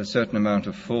a certain amount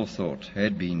of forethought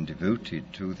had been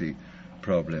devoted to the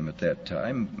problem at that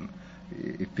time,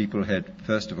 if people had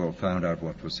first of all found out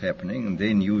what was happening and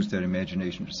then used their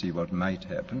imagination to see what might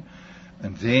happen,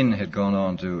 and then had gone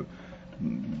on to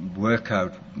work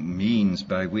out means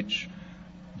by which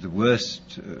the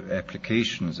worst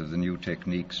applications of the new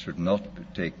techniques should not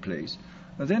take place,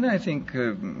 then I think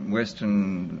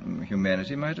Western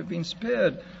humanity might have been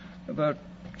spared about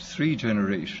 3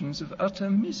 generations of utter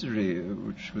misery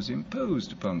which was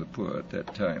imposed upon the poor at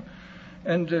that time.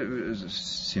 And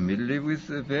similarly with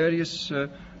various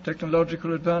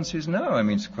technological advances now. I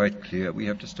mean, it's quite clear we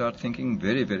have to start thinking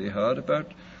very, very hard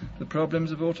about the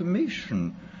problems of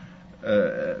automation.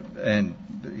 And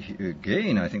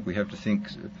again, I think we have to think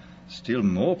still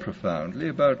more profoundly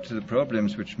about the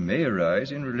problems which may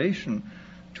arise in relation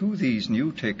to these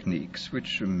new techniques,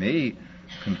 which may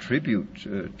contribute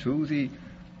to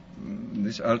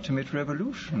this ultimate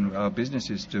revolution. Our business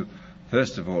is to,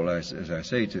 first of all, as I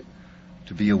say, to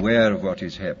be aware of what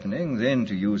is happening, then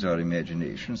to use our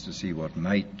imaginations to see what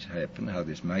might happen, how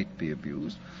this might be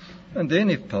abused, and then,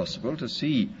 if possible, to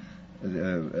see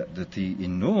that the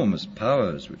enormous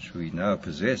powers which we now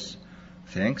possess,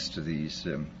 thanks to these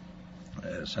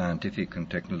scientific and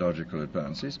technological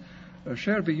advances,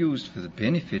 shall be used for the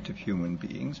benefit of human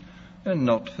beings and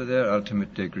not for their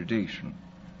ultimate degradation.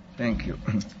 Thank you.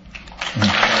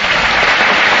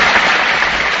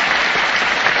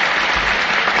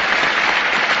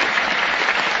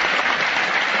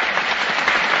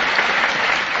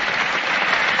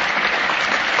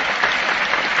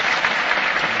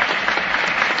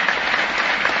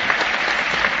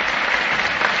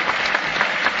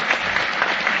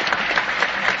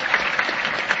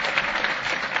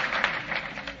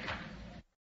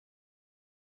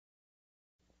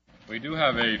 We do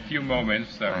have a few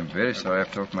moments. I'm very sorry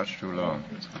I've talked much too long.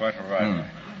 It's quite all right.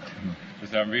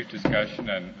 Just have a brief discussion,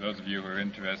 and those of you who are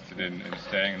interested in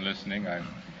staying and listening, I'm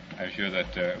sure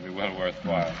that it'll be well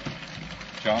worthwhile.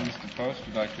 John, Mr. Post,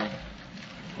 would you like to?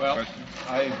 Well,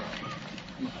 I'm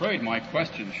afraid my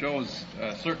question shows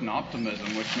a certain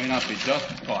optimism which may not be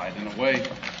justified. In a way,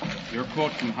 your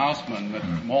quote from Haussmann that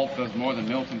malt does more than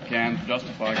Milton can to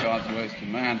justify God's ways to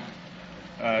man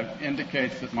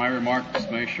indicates that my remarks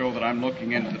may show that I'm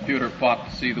looking into the pewter pot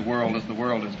to see the world as the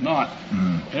world is not.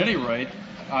 At any rate,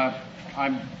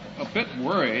 I'm a bit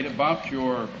worried about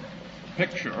your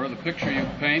picture, or the picture you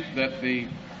paint, that the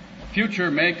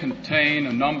future may contain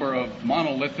a number of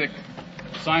monolithic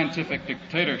scientific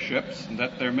dictatorships, and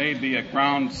that there may be a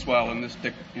groundswell in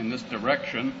this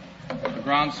direction, a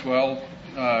groundswell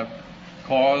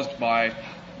caused by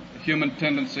human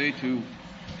tendency to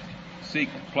seek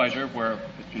pleasure where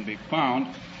it can be found.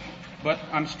 But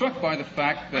I'm struck by the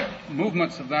fact that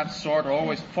movements of that sort are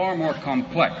always far more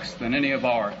complex than any of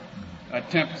our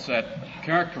attempts at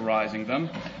characterizing them.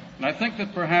 And I think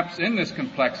that perhaps in this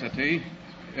complexity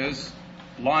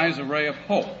lies a ray of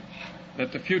hope,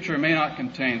 that the future may not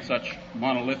contain such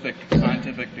monolithic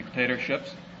scientific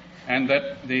dictatorships, and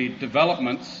that the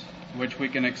developments which we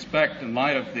can expect in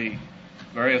light of the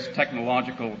various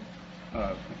technological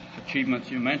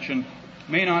achievements you mentioned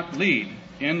may not lead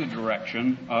in the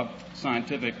direction of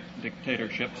scientific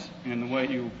dictatorships in the way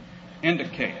you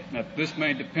indicate. That this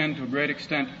may depend to a great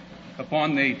extent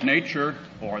upon the nature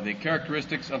or the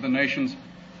characteristics of the nations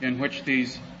in which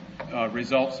these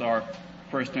results are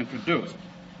first introduced.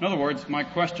 In other words, my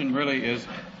question really is,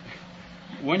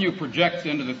 when you project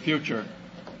into the future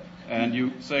and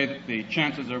you say that the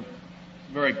chances are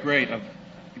very great of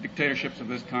dictatorships of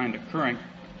this kind occurring,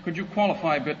 could you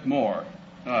qualify a bit more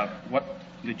what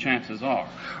the chances are?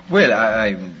 Well,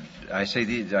 I say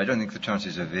I don't think the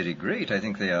chances are very great. I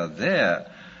think they are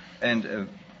there. And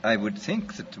I would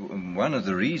think that one of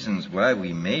the reasons why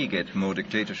we may get more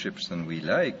dictatorships than we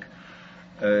like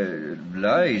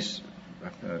lies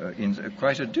in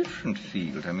quite a different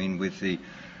field. I mean, with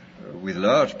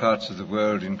large parts of the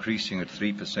world increasing at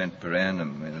 3% per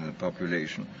annum in the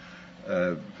population,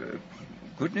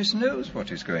 goodness knows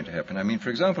what is going to happen. I mean, for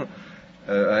example,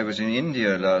 I was in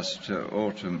India last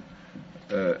autumn,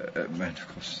 and of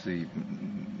course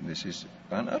this is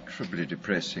unutterably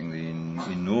depressing, the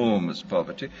enormous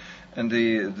poverty, and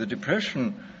the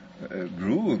depression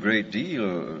grew a great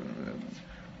deal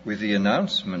with the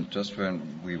announcement just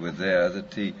when we were there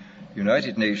that the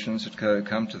United Nations had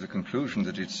come to the conclusion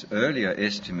that its earlier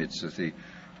estimates of the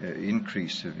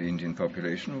increase of the Indian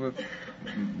population were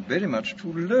very much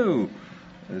too low.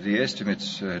 The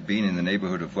estimates had been in the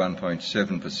neighborhood of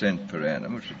 1.7% per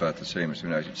annum, which is about the same as the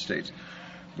United States,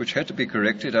 which had to be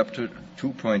corrected up to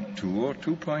 2.2 or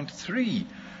 2.3,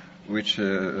 which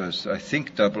I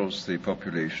think doubles the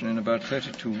population in about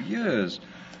 32 years.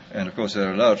 And, of course, there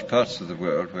are large parts of the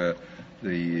world where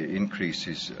the increase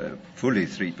is fully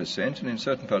 3%, and in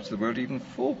certain parts of the world even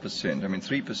 4%. I mean,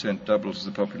 3% doubles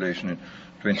the population in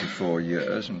 24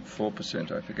 years, and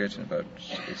 4%, I forget, in about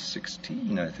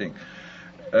 16, I think.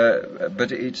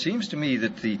 But it seems to me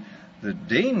that the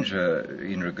danger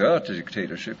in regard to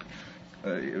dictatorship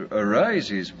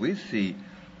arises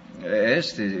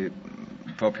as the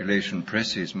population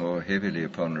presses more heavily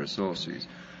upon resources,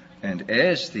 and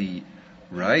as the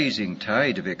rising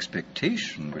tide of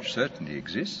expectation, which certainly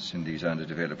exists in these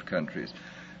underdeveloped countries,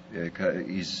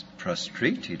 is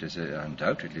frustrated, as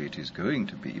undoubtedly it is going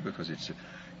to be, because it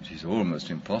is almost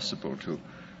impossible to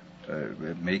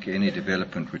make any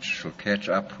development which shall catch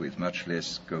up with, much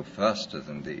less go faster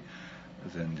than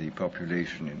the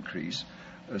population increase.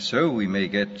 So we may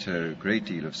get a great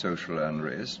deal of social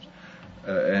unrest,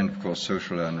 and of course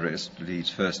social unrest leads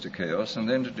first to chaos and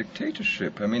then to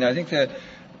dictatorship. I mean, I think that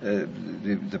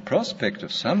the prospect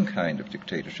of some kind of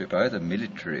dictatorship, either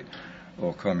military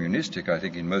or communistic, I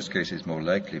think in most cases more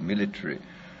likely military,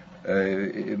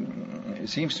 it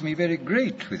seems to me very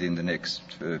great within the next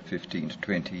 15 to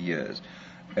 20 years.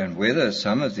 And whether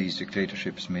some of these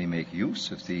dictatorships may make use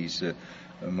of these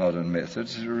modern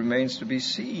methods remains to be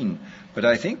seen. But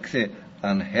I think that,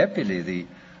 unhappily,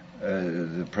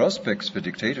 the prospects for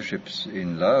dictatorships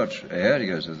in large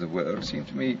areas of the world seem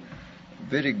to me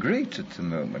very great at the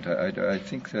moment. I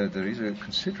think that there is a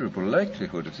considerable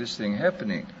likelihood of this thing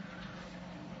happening.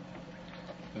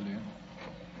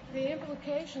 The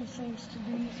implication seems to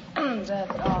be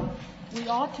that we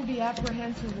ought to be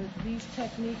apprehensive that these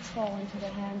techniques fall into the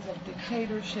hands of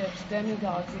dictatorships,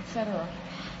 demagogues, etc.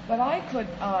 But I could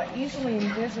easily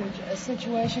envisage a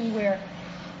situation where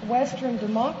Western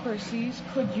democracies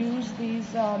could use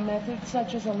these methods,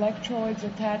 such as electrodes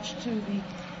attached to the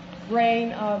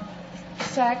brain of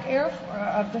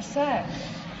the sac,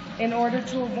 in order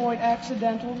to avoid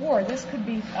accidental war. This could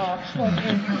be put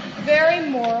in very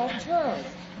moral terms.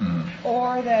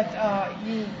 Or that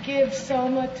you give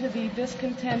soma to the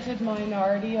discontented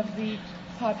minority of the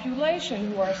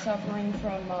population who are suffering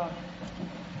from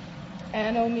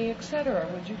anomie, etc.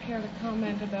 Would you care to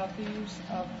comment about the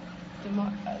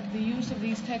use of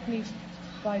these techniques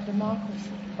by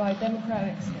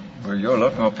democratic states? Well, you're a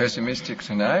lot more pessimistic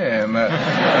than I am,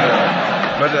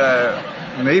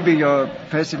 but maybe your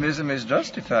pessimism is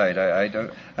justified. I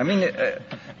don't. I mean,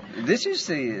 this is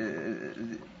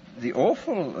the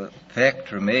awful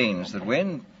fact remains that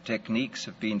when techniques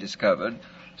have been discovered,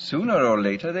 sooner or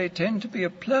later they tend to be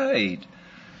applied.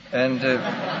 And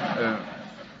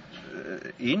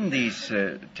in these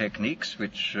techniques,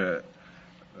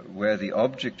 where the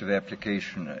object of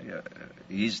application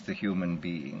is the human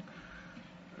being,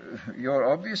 you're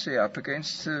obviously up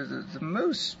against the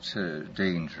most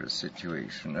dangerous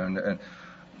situation. And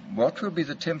what will be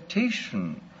the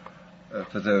temptation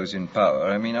for those in power?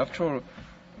 I mean, after all,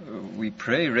 we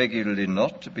pray regularly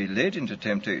not to be led into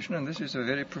temptation, and this is a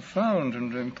very profound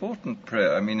and important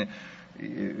prayer. I mean,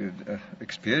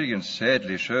 experience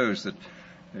sadly shows that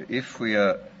if we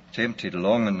are tempted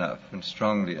long enough and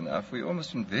strongly enough, we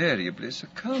almost invariably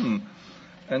succumb,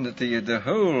 and that the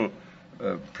whole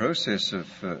process of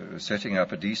setting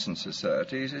up a decent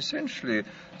society is essentially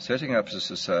setting up a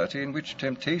society in which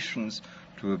temptations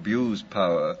to abuse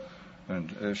power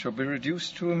and shall be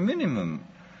reduced to a minimum.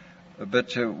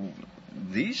 But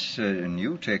these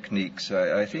new techniques,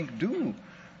 I think, do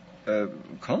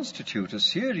constitute a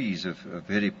series of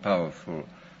very powerful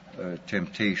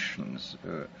temptations,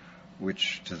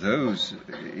 which to those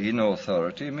in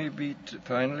authority may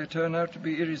finally turn out to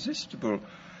be irresistible.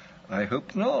 I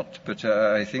hope not, but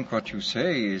I think what you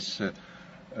say is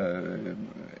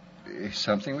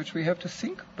something which we have to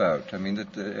think about. I mean,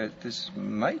 that this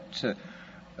might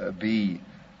be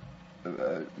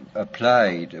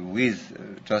applied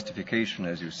with justification,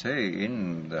 as you say,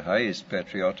 in the highest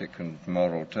patriotic and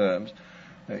moral terms,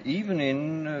 even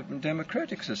in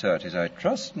democratic societies. I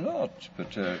trust not,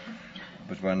 but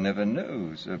one never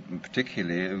knows,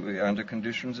 particularly under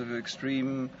conditions of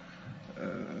extreme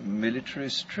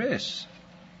military stress.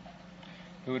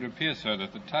 It would appear, sir,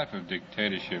 that the type of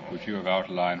dictatorship which you have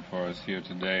outlined for us here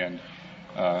today and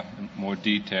more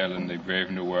detail in the Brave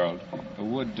New World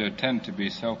would tend to be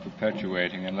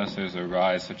self-perpetuating unless there's a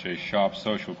rise such a sharp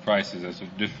social crisis as to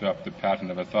disrupt the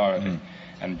pattern of authority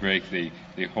and break the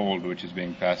hold which is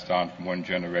being passed on from one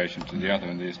generation to the other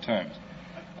in these terms.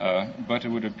 But it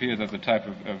would appear that the type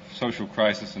of social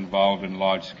crisis involved in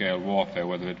large-scale warfare,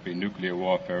 whether it be nuclear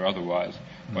warfare or otherwise,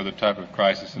 or the type of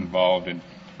crisis involved in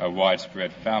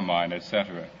widespread famine,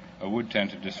 etc., would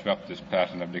tend to disrupt this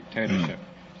pattern of dictatorship.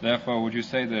 Therefore, would you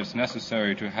say that it's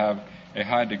necessary to have a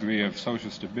high degree of social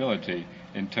stability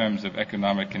in terms of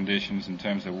economic conditions, in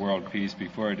terms of world peace,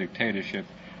 before a dictatorship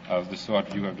of the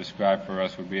sort you have described for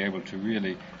us would be able to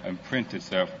really imprint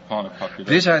itself upon a population?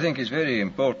 This, I think, is very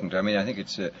important. I mean, I think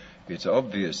it's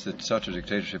obvious that such a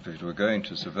dictatorship, if it were going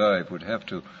to survive, would have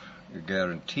to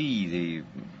guarantee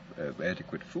the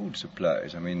adequate food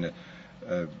supplies. I mean,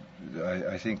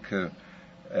 I think...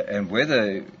 and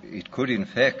whether it could in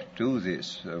fact do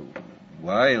this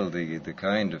while the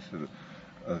kind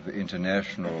of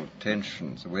international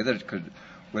tensions,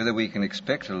 whether we can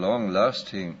expect a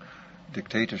long-lasting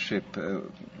dictatorship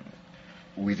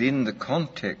within the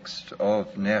context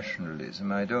of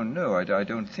nationalism, I don't know. I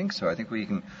don't think so. I think we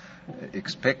can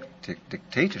expect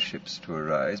dictatorships to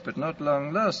arise, but not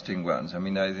long-lasting ones. I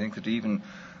mean, I think that even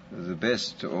the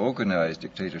best organized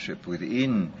dictatorship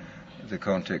within the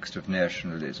context of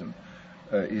nationalism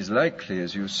is likely,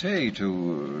 as you say,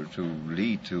 to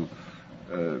lead to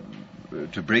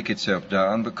break itself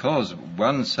down, because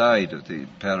one side of the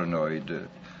paranoid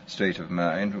state of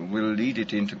mind will lead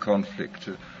it into conflict,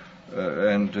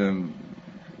 and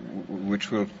which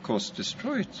will, of course,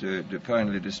 destroy it,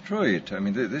 finally destroy it. I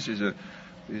mean, this is a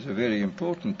very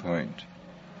important point.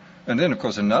 And then, of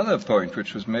course, another point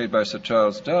which was made by Sir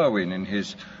Charles Darwin in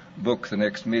his book *The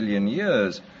Next Million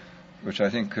Years*, which I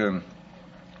think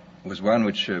was one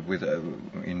which,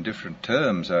 in different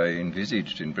terms, I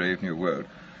envisaged in Brave New World.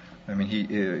 I mean,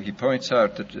 he points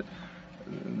out that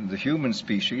the human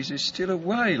species is still a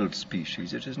wild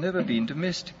species. It has never been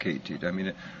domesticated. I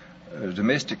mean, a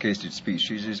domesticated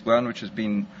species is one which has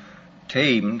been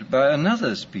tamed by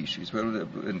another species. Well,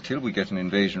 until we get an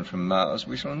invasion from Mars,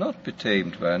 we shall not be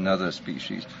tamed by another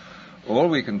species. All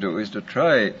we can do is to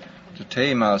try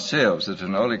tame ourselves, that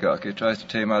an oligarchy tries to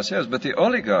tame ourselves, but the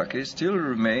oligarchy still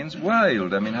remains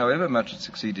wild. I mean, however much it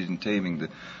succeeded in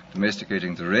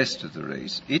domesticating the rest of the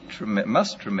race, it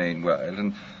must remain wild,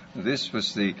 and this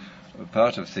was the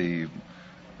part of the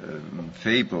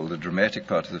fable, the dramatic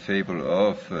part of the fable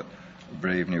of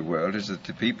Brave New World, is that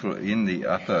the people in the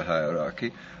upper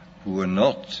hierarchy, who were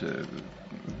not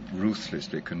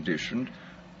ruthlessly conditioned,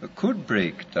 could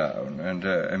break down. And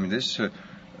I mean, this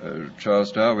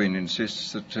Charles Darwin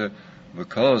insists that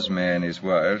because man is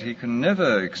wild, he can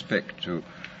never expect to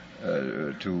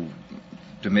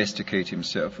domesticate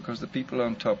himself, because the people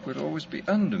on top will always be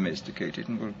undomesticated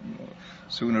and will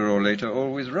sooner or later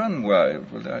always run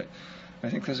wild. Well, I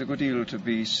think there's a good deal to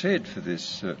be said for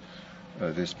this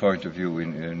point of view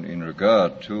in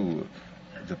regard to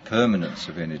the permanence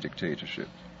of any dictatorship.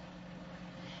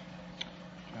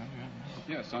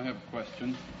 Yes, I have a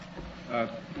question.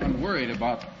 I'm worried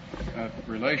about a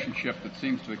relationship that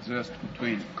seems to exist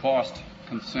between cost,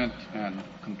 consent, and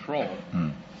control.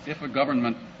 If a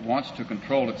government wants to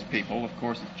control its people, of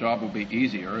course its job will be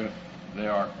easier if they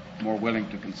are more willing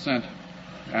to consent,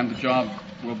 and the job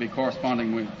will be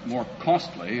correspondingly more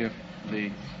costly if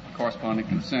the corresponding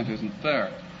consent isn't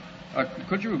there.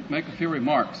 Could you make a few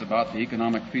remarks about the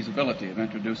economic feasibility of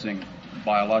introducing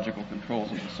biological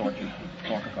controls of the sort you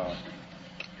talk about?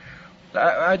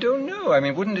 I don't know. I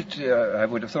mean, wouldn't it, I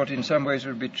would have thought in some ways it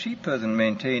would be cheaper than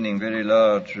maintaining very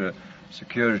large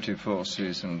security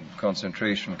forces and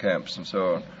concentration camps and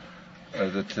so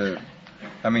on.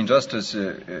 I mean, just as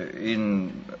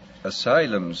in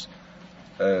asylums,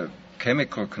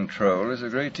 chemical control is a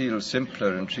great deal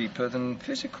simpler and cheaper than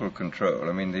physical control.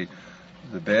 I mean,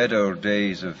 the bad old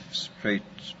days of straight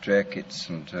jackets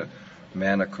and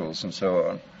manacles and so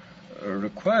on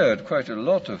required quite a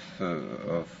lot of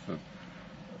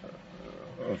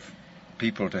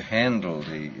people to handle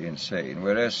the insane,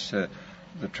 whereas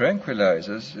the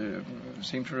tranquilizers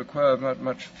seem to require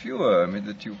much fewer. I mean,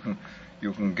 that you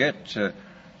can get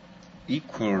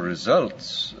equal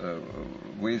results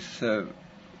with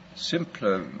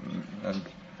simpler and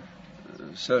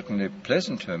certainly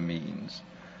pleasanter means.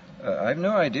 I have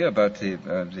no idea about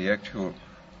the actual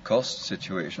cost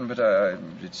situation, but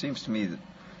it seems to me that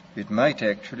it might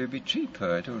actually be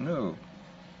cheaper. I don't know.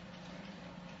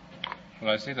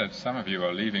 Well, I see that some of you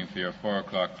are leaving for your 4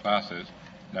 o'clock classes.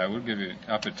 Now, I will give you an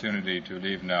opportunity to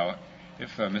leave now.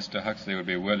 If Mr. Huxley would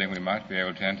be willing, we might be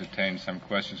able to entertain some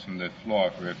questions from the floor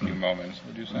for a few moments.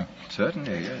 Would you say?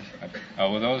 Certainly, yes.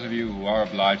 Will those of you who are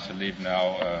obliged to leave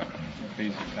now,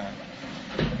 please return?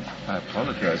 I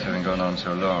apologize for having gone on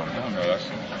so long. No, that's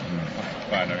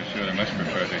fine. I'm sure I much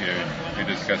prefer to hear you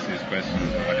discuss these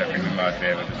questions, but I think we might be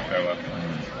able to throw up.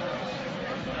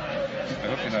 I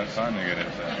hope you're not finding it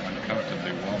as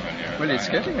uncomfortably warm in here. Well, it's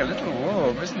getting a little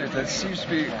warm, isn't it? That seems to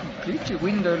be a completely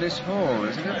windowless hall,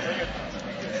 isn't it?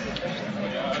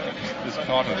 It's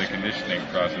part of the conditioning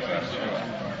process, I'm sure.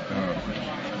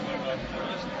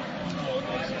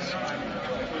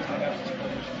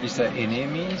 Is there any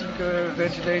means of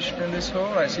ventilation in this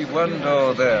hall? I see one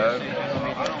door there.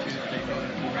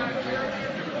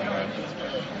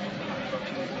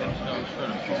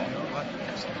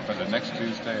 But the next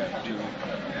Tuesday at 2.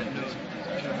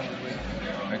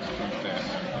 Next Tuesday.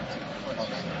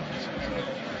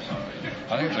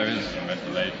 I think there is some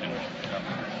ventilation.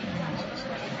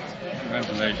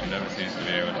 Ventilation never seems to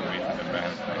be able to reach the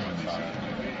band.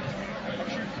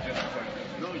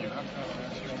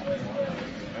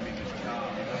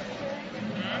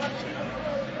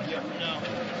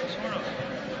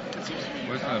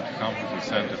 Wasn't it a conference with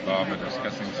Santa Barbara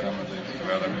discussing some of these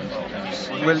developments?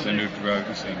 Well, the new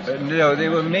drugs? No, they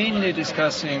were mainly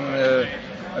discussing,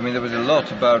 there was a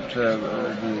lot about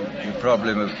the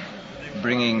problem of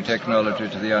bringing technology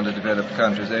to the underdeveloped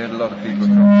countries. They had a lot of people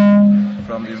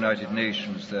from the United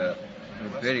Nations there.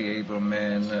 A very able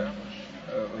man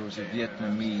who was a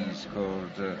Vietnamese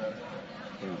called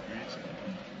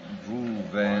Vu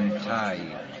Van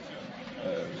Thai.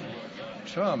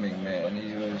 Charming man.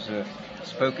 He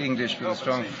spoke English with a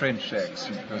strong French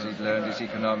accent because he'd learned his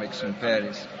economics in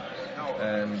Paris.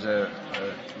 And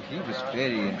he was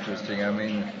very interesting. I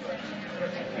mean,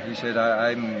 he said,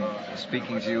 I'm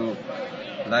speaking to you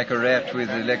like a rat with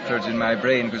electrodes in my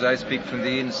brain because I speak from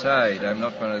the inside. I'm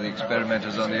not one of the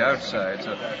experimenters on the outside.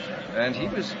 And he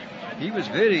was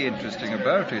very interesting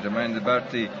about it. I mean, about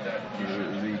the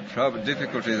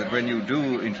difficulty that when you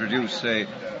do introduce, say,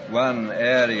 one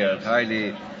area of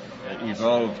highly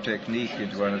evolved technique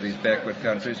into one of these backward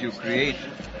countries, you create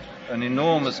an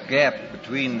enormous gap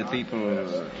between the people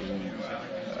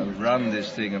who run this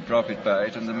thing and profit by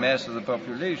it and the mass of the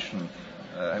population.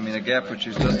 a gap which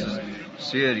is just as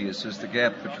serious as the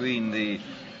gap between the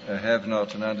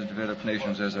have-not and underdeveloped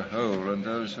nations as a whole and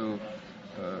those who,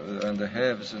 and the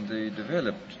haves and the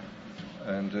developed.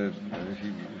 And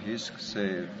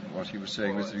what he was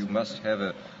saying was that you must have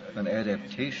an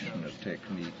adaptation of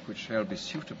technique which shall be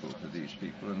suitable to these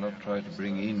people and not try to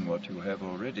bring in what you have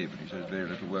already. But he said very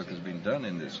little work has been done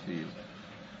in this field.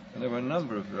 And there were a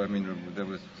number of, there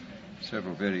were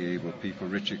several very able people.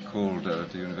 Richard Calder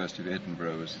at the University of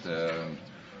Edinburgh was there,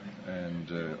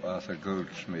 and Arthur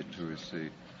Goldschmidt, who is the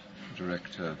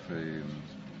director of the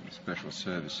special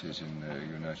services in the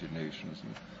United Nations.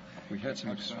 And we had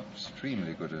some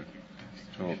extremely good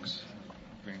talks.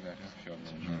 Bring that up,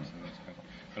 Sheldon.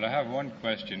 But I have one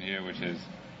question here, which is,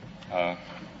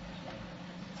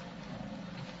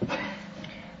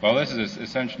 well, this is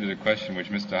essentially the question which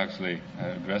Mr. Huxley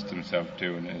addressed himself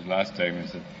to in his last statement,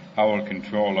 is that how will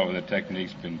control over the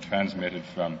techniques been transmitted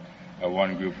from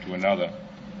one group to another?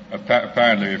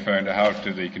 Apparently referring to how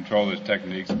to the control of the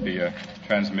techniques be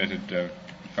transmitted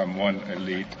from one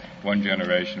elite, one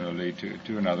generation of elite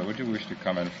to another. Would you wish to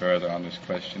comment further on this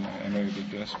question? I know you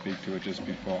did speak to it just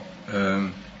before.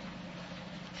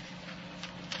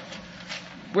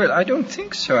 Well, I don't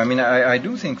think so. I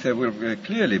do think there will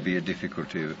clearly be a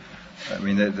difficulty.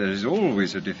 There is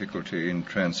always a difficulty in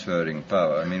transferring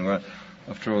power.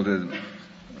 After all,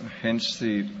 hence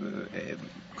the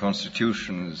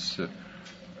constitutions,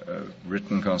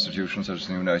 written constitutions such as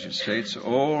in the United States,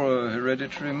 or a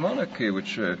hereditary monarchy,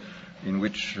 in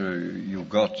which you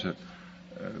got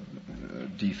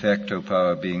de facto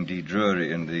power being de jure,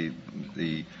 and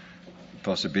the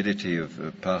possibility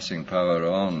of passing power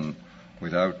on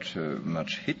without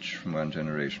much hitch from one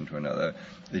generation to another.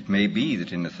 It may be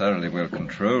that in a thoroughly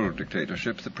well-controlled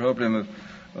dictatorship, the problem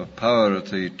of power at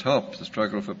the top, the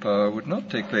struggle for power, would not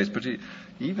take place. But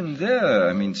even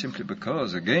there, simply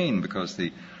because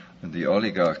the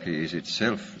oligarchy is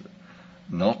itself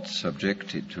not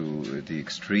subjected to the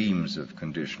extremes of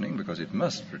conditioning, because it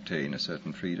must retain a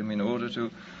certain freedom in order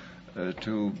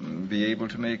to be able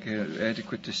to make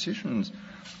adequate decisions,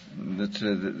 that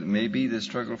maybe the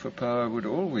struggle for power would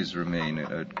always remain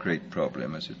a great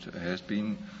problem, as it has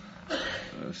been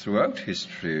throughout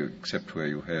history, except where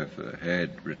you have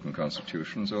had written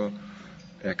constitutions or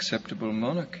acceptable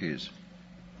monarchies.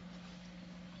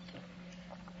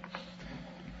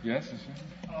 Yes?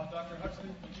 Dr. Huxley,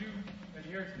 would you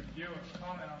adhere to the view or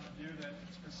comment on the view that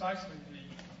it's precisely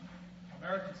the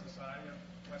American society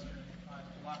of Western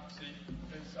democracy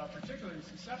is particularly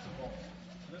susceptible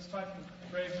to this type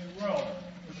of brave new world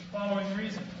for the following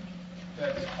reason,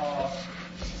 that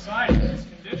society is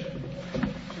conditioned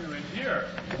to adhere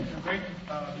to a great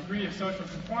degree of social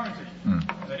conformity,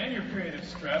 that in your period of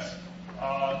stress,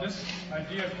 this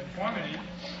idea of conformity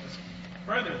is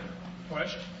further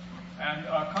pushed, and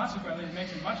consequently it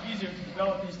makes it much easier to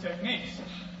develop these techniques,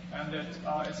 and that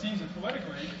it seems that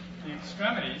politically the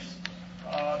extremities,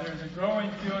 there's a growing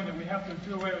feeling that we have to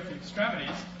do away with the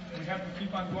extremities, and we have to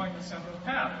keep on going the central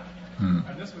path.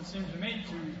 And this would seem to me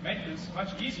to make this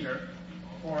much easier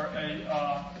for a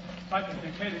type of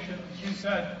dictatorship, as you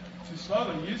said, to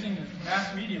slowly, using the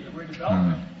mass media that we're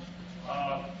developing,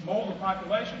 mold the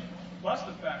population, plus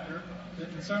the factor that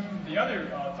in some of the other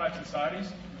type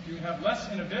societies, you have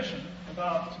less inhibition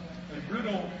about the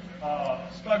brutal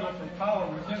struggle for power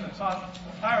within the top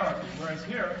hierarchy, whereas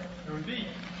here there would be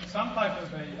some type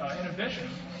of inhibition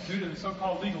due to the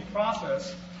so-called legal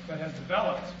process that has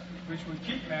developed, which would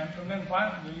keep men from then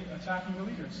violently attacking the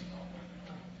leaders.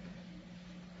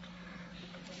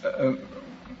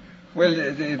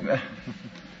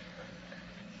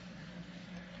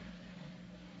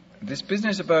 This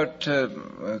business about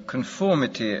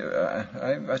conformity,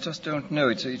 I just don't know.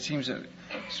 It seems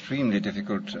extremely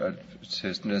difficult,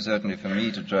 certainly for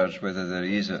me, to judge whether there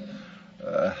is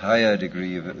a higher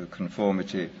degree of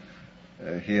conformity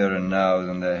here and now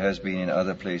than there has been in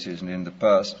other places and in the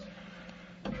past.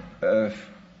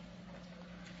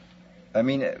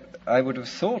 I would have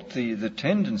thought the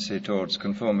tendency towards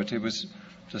conformity was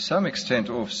to some extent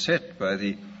offset by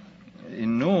the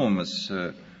enormous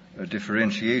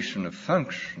differentiation of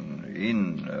function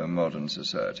in modern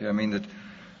society. That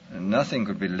nothing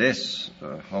could be less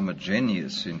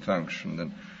homogeneous in function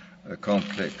than a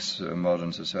complex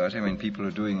modern society. People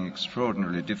are doing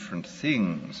extraordinarily different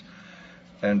things,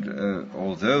 and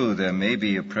although there may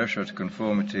be a pressure to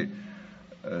conformity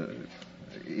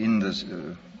in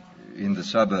the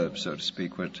suburbs, so to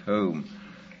speak, or at home,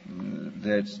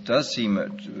 there does seem a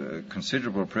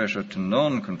considerable pressure to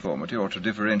non-conformity or to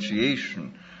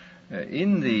differentiation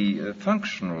in the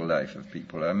functional life of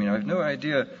people. I've no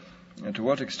idea to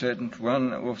what extent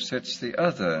one offsets the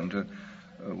other, and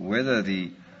whether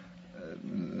the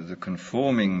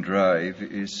conforming drive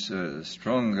is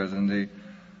stronger than the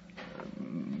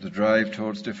drive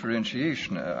towards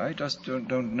differentiation. I just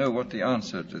don't know what the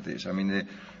answer to this. I mean,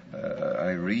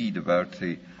 I read about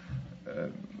the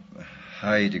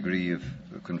high degree of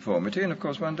conformity, and of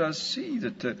course one does see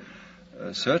that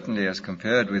certainly as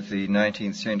compared with the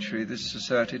 19th century, this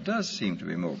society does seem to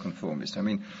be more conformist. I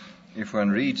mean, if one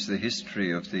reads the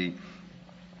history of the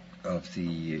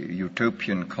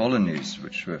utopian colonies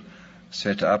which were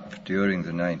set up during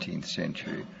the 19th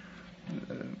century,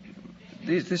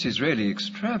 this is really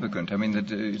extravagant. I mean,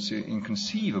 it's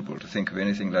inconceivable to think of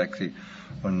anything like the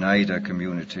Oneida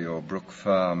community or Brook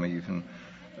Farm even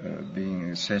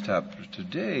being set up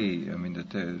today. I mean,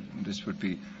 that this would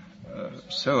be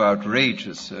so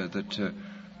outrageous that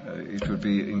it would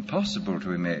be impossible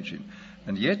to imagine.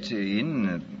 And yet,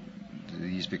 in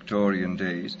these Victorian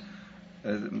days,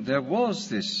 there was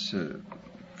this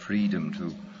freedom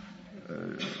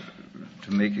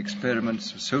to make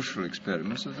experiments, social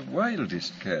experiments of the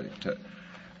wildest character.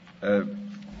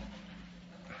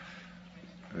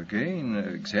 Again,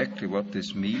 exactly what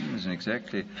this means and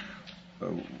exactly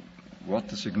what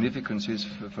the significance is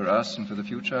for us and for the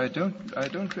future, I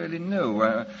don't really know.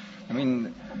 I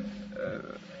mean,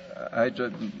 I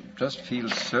just feel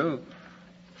so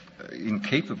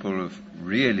incapable of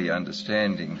really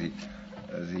understanding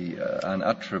the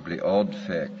unutterably odd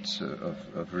facts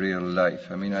of real life.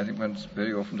 I mean, I think one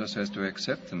very often just has to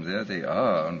accept them. There they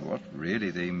are, and what really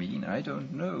they mean, I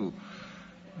don't know.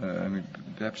 I mean,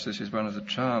 perhaps this is one of the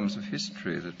charms of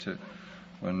history, that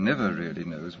one never really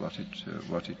knows what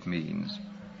it means.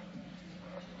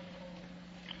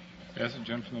 Yes, a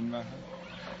gentleman back.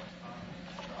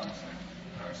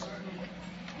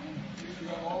 You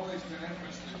have always been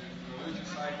interested in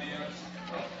religious ideas,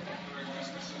 including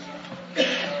mysticism. There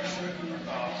are certain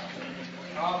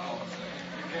problems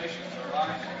and implications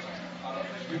arising out of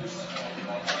the use of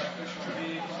artificial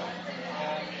beings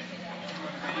and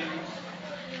human beings.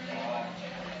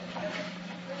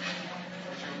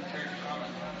 Would you care to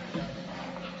comment on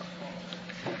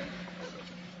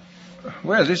that?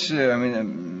 Well, this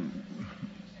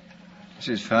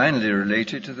is finally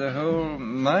related to the whole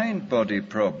mind-body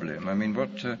problem. I mean,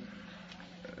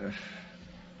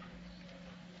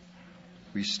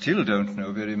 we still don't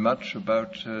know very much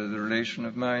about the relation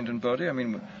of mind and body. I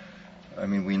mean,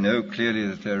 we know clearly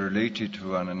that they're related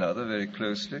to one another very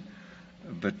closely,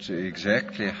 but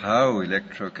exactly how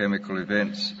electrochemical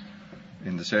events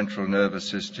in the central nervous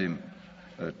system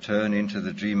turn into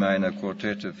the G minor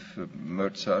quartet of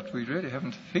Mozart, we really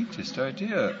haven't the faintest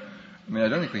idea. I mean, I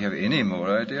don't think we have any more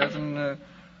idea than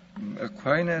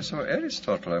Aquinas or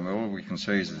Aristotle. I mean, all we can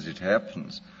say is that it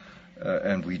happens.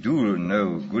 And we do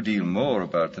know a good deal more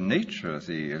about the nature of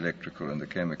the electrical and the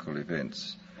chemical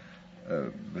events.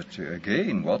 But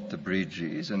again, what the bridge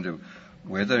is and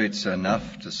whether it's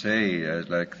enough to say,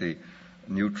 like the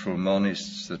neutral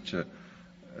monists, that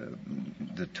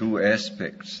the two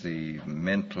aspects, the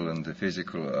mental and the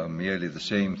physical, are merely the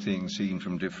same thing seen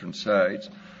from different sides.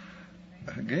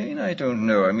 Again, I don't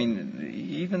know. I mean,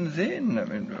 even then,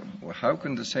 how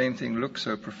can the same thing look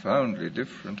so profoundly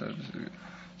different?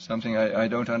 Something I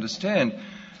don't understand.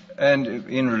 And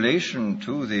in relation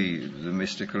to the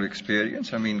mystical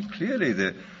experience, I mean, clearly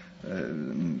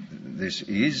this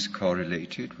is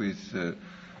correlated with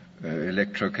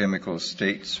electrochemical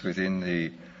states within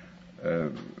the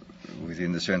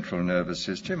central nervous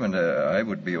system, and I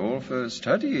would be all for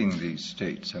studying these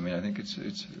states. I mean, I think it's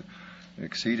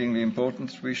exceedingly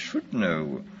important that we should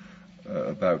know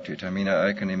about it. I mean,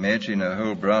 I can imagine a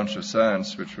whole branch of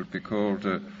science which would be called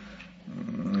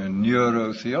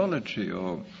neurotheology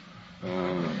or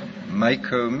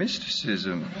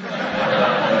myco-mysticism.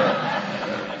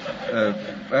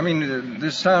 I mean,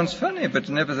 this sounds funny, but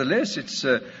nevertheless,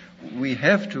 we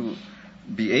have to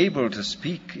be able to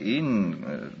speak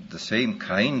in the same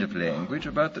kind of language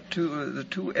about the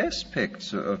two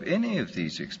aspects of any of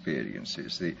these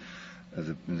experiences, the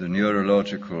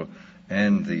neurological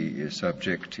and the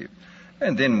subjective.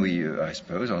 And then I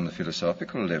suppose, on the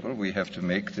philosophical level, we have to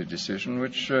make the decision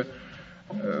which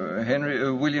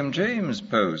William James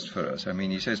posed for us. I mean,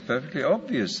 he says perfectly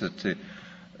obvious that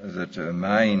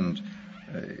mind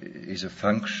is a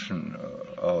function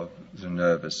of the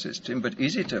nervous system, but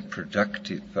is it a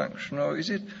productive function or is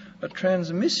it a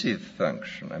transmissive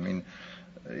function? I mean,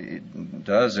 it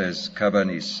does, as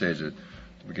Cabanis said at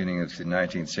the beginning of the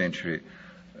 19th century,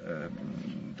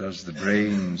 does the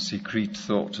brain secrete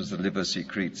thought as the liver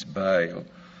secretes bile?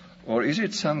 Or is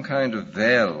it some kind of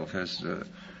valve, as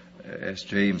as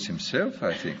James himself,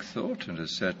 I think, thought, and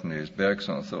as certainly as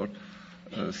Bergson thought,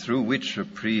 through which a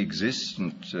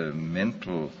pre-existent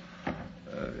mental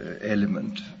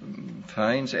element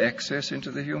finds access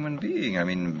into the human being. I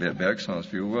mean, Bergson's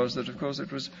view was that, of course,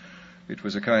 it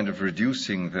was a kind of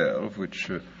reducing valve which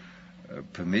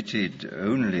permitted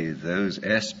only those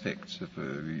aspects of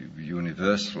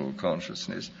universal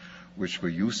consciousness which were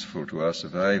useful to our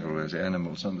survival as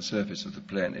animals on the surface of the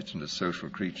planet and as social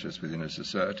creatures within a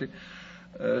society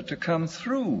to come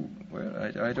through.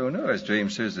 Well, I don't know. As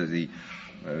James says, that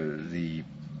the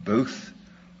both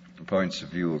points of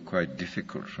view are quite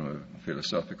difficult from a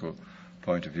philosophical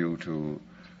point of view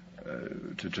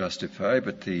to justify,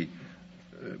 but the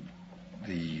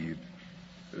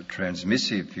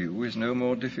transmissive view is no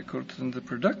more difficult than the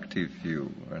productive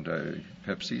view, and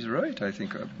perhaps he's right. I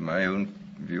think my own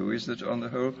view is that, on the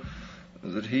whole,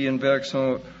 that he and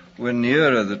Bergson were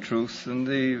nearer the truth than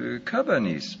the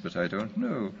Cabanis, but I don't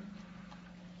know.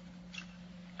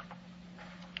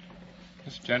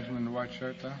 This gentleman in the white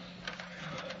shirt there.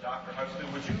 Dr. Huxley,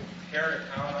 would you care to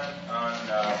comment on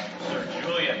Sir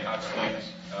Julian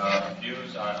Huxley's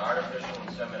views on artificial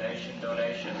insemination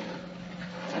donation?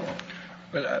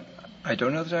 Well, I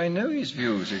don't know that I know his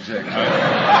views exactly.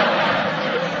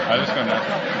 I was going to.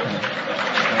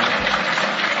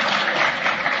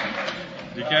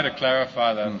 You care to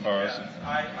clarify that for us?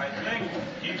 I think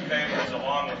he favors,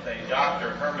 along with a Dr.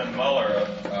 Herman Muller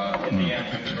of Indiana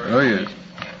University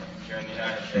here in the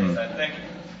United States, I think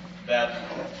that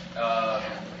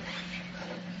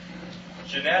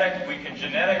we can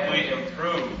genetically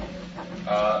improve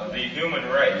the human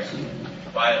race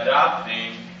by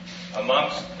adopting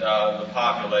amongst the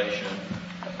population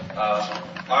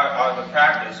the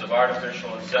practice of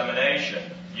artificial insemination,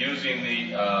 using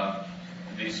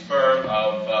the sperm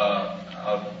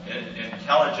of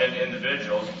intelligent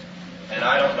individuals. And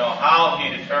I don't know how he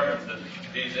determines that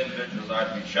these individuals are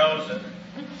to be chosen,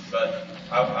 but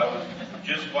I was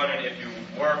just wondering if you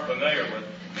were familiar with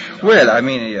these. Well, I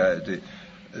mean,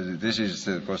 this is,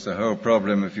 of course, the whole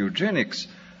problem of eugenics.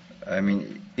 I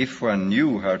mean, if one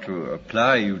knew how to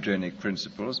apply eugenic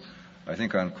principles, I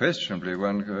think unquestionably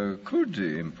one could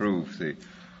improve the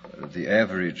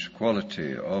average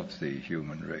quality of the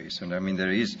human race. And I mean,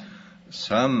 there is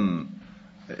some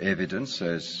evidence,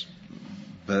 as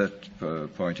Bert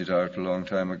pointed out a long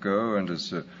time ago, and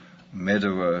as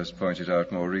Medower has pointed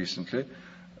out more recently,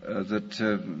 that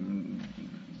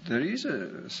there is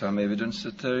some evidence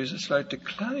that there is a slight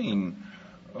decline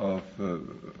of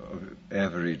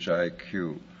average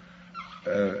IQ,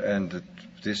 and that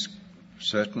this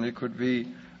certainly could be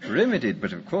remedied.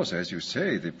 But of course, as you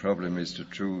say, the problem is to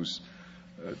choose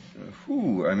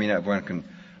who. I mean,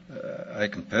 I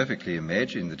can perfectly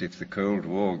imagine that if the Cold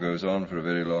War goes on for a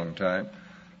very long time,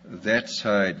 that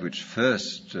side which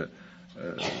first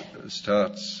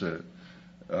starts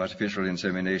artificial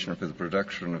insemination for the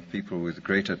production of people with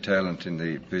greater talent in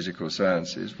the physical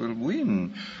sciences will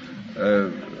win.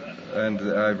 And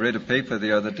I read a paper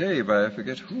the other day by, I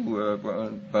forget who, a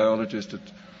biologist at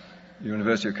the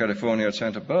University of California at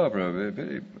Santa Barbara.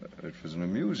 It was an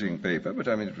amusing paper, but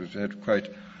I mean, it had quite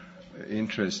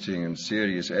interesting and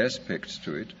serious aspects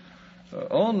to it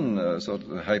on sort of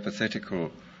the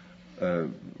hypothetical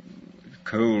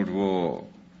Cold War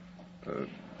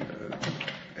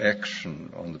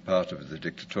action on the part of the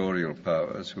dictatorial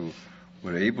powers who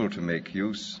were able to make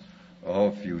use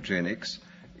of eugenics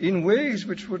in ways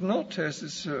which would not, as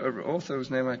this author whose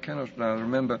name I cannot now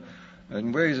remember,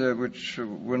 in ways which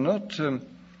were not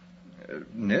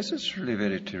necessarily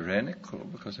very tyrannical,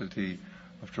 because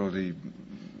after all, the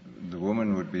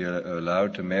woman would be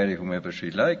allowed to marry whomever she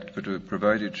liked, but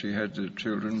provided she had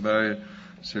children by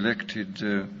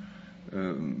selected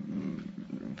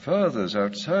fathers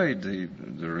outside the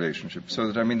relationship, so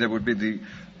that, I mean, there would be the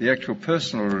actual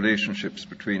personal relationships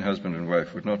between husband and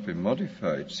wife would not be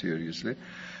modified seriously.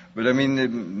 But I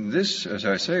mean, this, as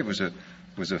I say, was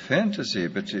a fantasy,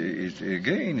 but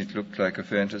it looked like a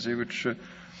fantasy which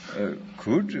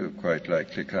could quite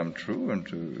likely come true,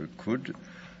 and could,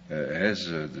 as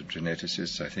the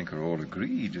geneticists I think are all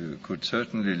agreed, could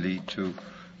certainly lead to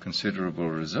considerable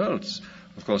results.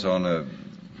 Of course,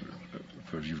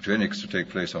 for eugenics to take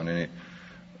place in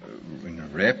a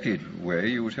rapid way,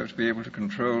 you would have to be able to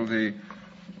control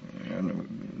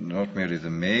not merely the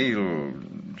male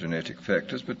genetic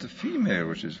factors, but the female,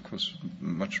 which is, of course,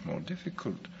 much more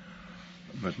difficult,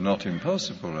 but not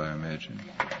impossible, I imagine.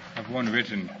 I have one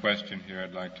written question here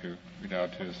I'd like to read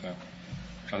out to us.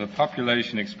 The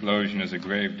population explosion is a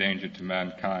grave danger to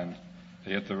mankind,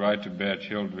 yet the right to bear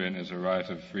children is a right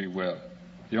of free will.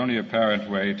 The only apparent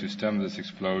way to stem this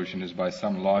explosion is by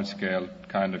some large-scale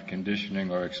kind of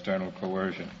conditioning or external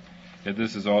coercion. Yet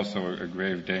this is also a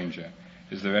grave danger.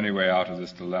 Is there any way out of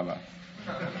this dilemma?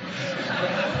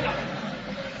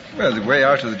 Well, the way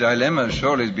out of the dilemma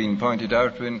surely has been pointed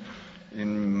out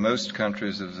in most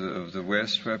countries of the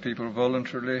West, where people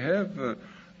voluntarily have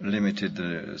limited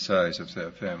the size of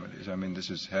their families. I mean, this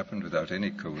has happened without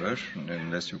any coercion,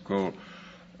 unless you call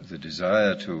the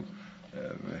desire to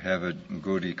have a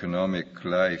good economic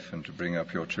life and to bring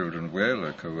up your children well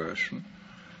a coercion.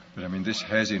 But I mean, this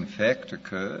has in fact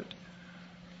occurred.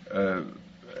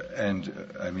 And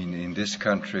I mean, in this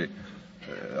country,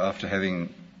 after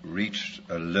having reached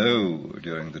a low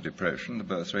during the Depression, the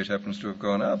birth rate happens to have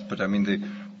gone up. But I mean, the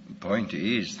point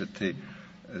is that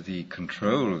the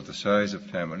control of the size of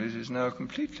families is now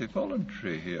completely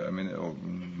voluntary here. I mean, or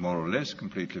more or less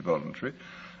completely voluntary,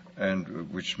 and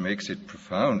which makes it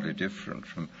profoundly different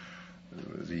from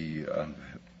the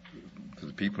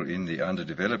people in the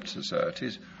underdeveloped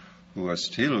societies who are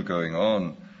still going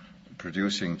on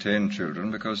producing 10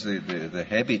 children because the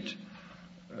habit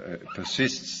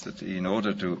persists that in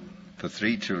order for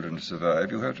 3 children to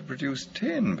survive, you have to produce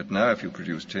 10. But now if you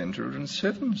produce 10 children,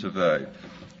 7 survive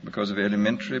because of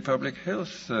elementary public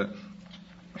health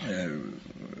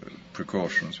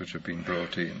precautions which have been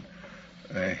brought in.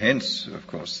 Hence, of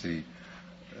course, the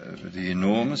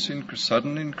enormous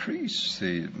sudden increase.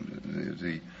 The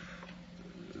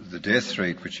death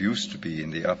rate, which used to be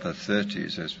in the upper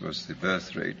 30s, as was the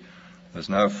birth rate, has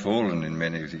now fallen in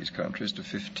many of these countries to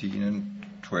 15 and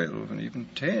 12 and even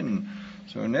 10.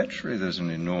 So naturally there's an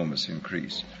enormous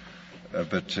increase.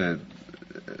 But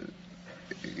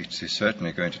it's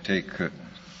certainly going to take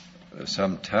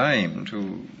some time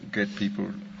to get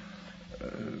people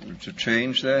to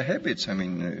change their habits. I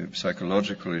mean,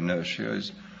 psychological inertia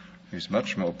is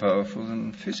much more powerful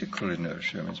than physical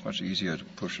inertia. I mean, it's much easier to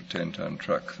push a 10-ton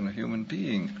truck than a human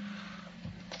being.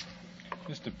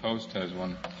 Mr. Post has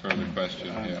one further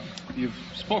question here. You've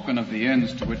spoken of the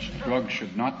ends to which drugs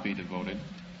should not be devoted,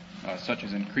 such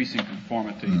as increasing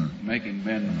conformity, making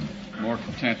men more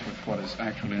content with what is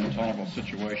actually an intolerable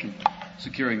situation,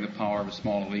 securing the power of a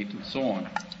small elite, and so on.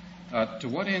 To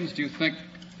what ends do you think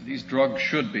these drugs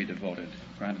should be devoted,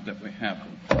 granted that we have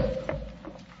them?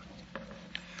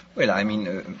 Well, I mean,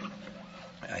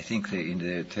 I think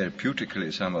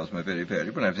therapeutically some of them are very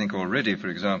valuable. I think already, for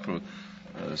example,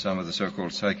 some of the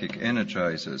so-called psychic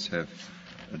energizers have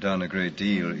done a great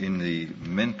deal in the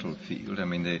mental field. I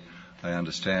mean, I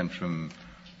understand from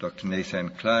Dr. Nathan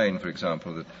Klein, for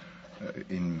example, that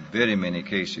in very many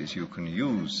cases you can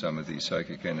use some of these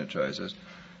psychic energizers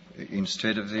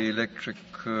instead of the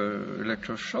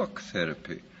electroshock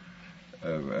therapy.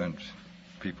 And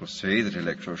people say that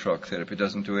electroshock therapy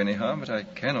doesn't do any harm, but I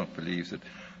cannot believe that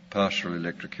partial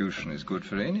electrocution is good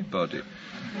for anybody.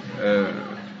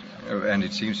 And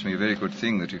it seems to me a very good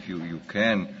thing that if you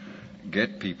can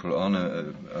get people on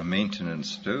a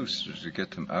maintenance dose to get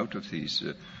them out of these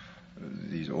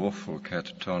awful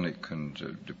catatonic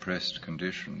and depressed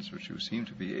conditions, which you seem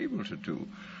to be able to do.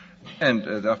 And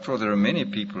after all, there are many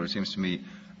people, it seems to me,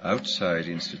 outside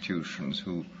institutions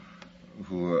who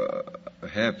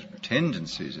have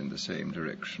tendencies in the same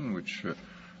direction, which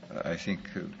I think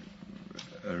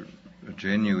a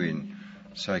genuine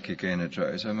psychic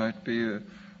energizer might be,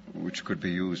 which could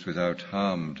be used without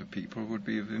harm to people, would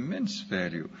be of immense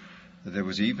value. There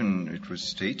was even, it was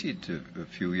stated a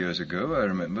few years ago, I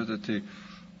remember, that the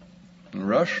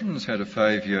Russians had a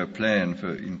 5-year plan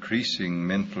for increasing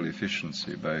mental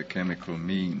efficiency by chemical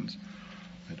means.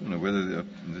 I don't know whether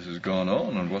this has gone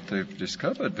on and what they've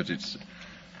discovered, but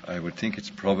I would think it's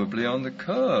probably on the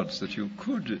cards that you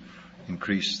could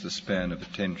increase the span of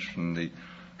attention, the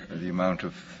amount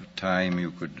of time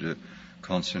you could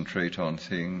concentrate on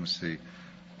things, the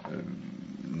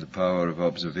power of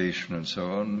observation and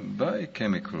so on, by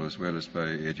chemical as well as by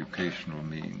educational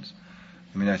means.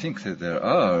 I mean, I think that there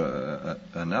are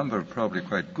a number of probably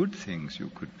quite good things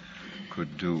you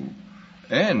could do.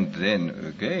 And then,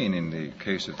 again, in the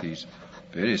case of these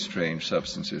very strange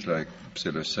substances like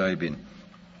psilocybin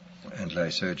and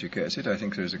lysergic acid, I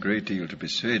think there's a great deal to be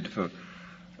said for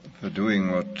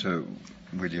doing what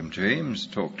William James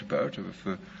talked about,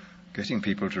 of getting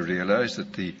people to realize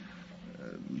that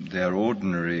their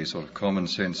ordinary sort of common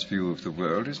sense view of the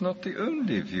world is not the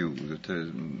only view, that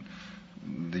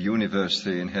the universe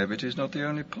they inhabit is not the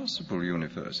only possible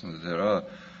universe, and that there are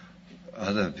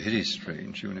other very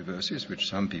strange universes which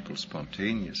some people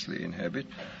spontaneously inhabit.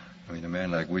 I mean, a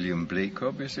man like William Blake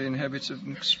obviously inhabits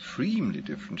an extremely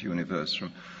different universe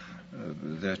from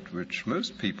that which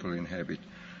most people inhabit.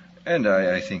 And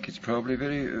I think it's probably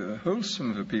very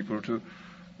wholesome for people to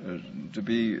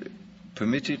be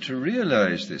permitted to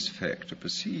realize this fact, to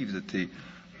perceive that the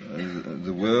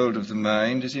world of the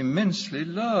mind is immensely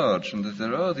large, and that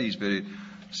there are these very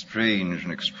strange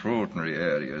and extraordinary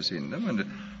areas in them,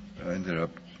 and there are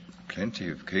plenty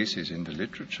of cases in the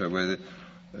literature where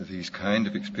these kind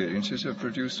of experiences have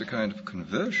produced a kind of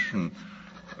conversion.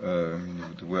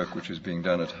 The work which is being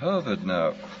done at Harvard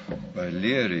now by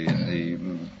Leary in the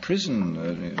prison,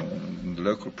 in the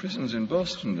local prisons in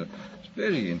Boston, it's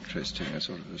very interesting, a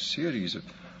sort of a series of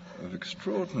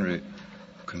extraordinary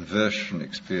conversion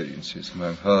experiences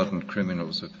among hardened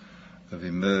criminals have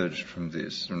emerged from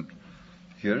this. And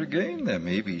here again, there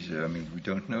may be, we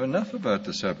don't know enough about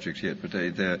the subject yet, but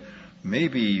there may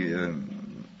be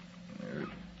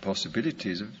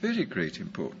possibilities of very great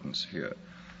importance here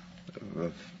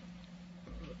of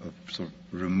sort of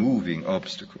removing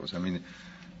obstacles. I mean,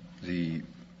 the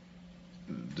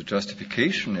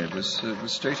justification was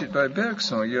stated by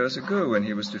Bergson years ago when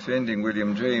he was defending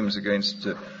William James against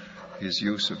his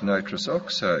use of nitrous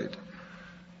oxide.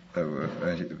 A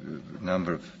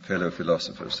number of fellow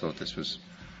philosophers thought this was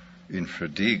infra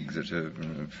dig, that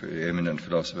an eminent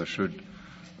philosopher should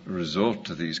resort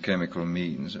to these chemical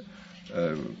means,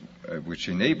 which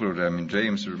enabled,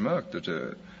 James remarked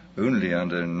that only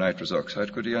under nitrous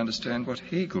oxide could he understand what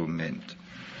Hegel meant.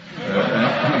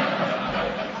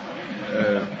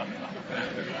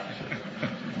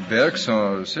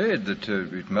 Bergson said that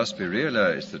it must be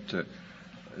realized that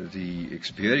the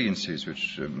experiences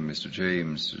which Mr.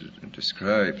 James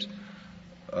describes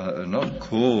are not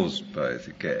caused by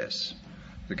the gas.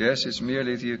 The gas is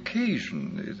merely the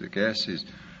occasion. The gas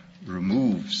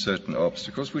removes certain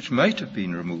obstacles which might have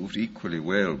been removed equally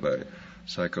well by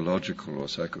psychological or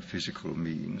psychophysical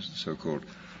means, the so-called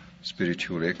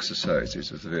spiritual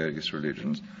exercises of the various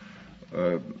religions,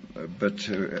 but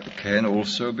can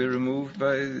also be removed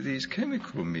by these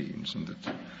chemical means, and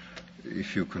that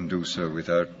if you can do so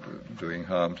without doing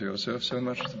harm to yourself, so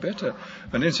much the better.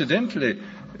 And incidentally,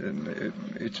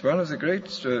 it's one of the great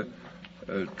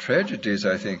tragedies,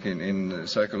 I think, in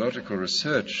psychological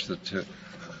research that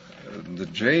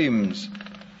James,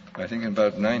 I think in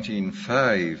about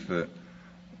 1905,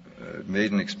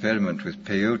 made an experiment with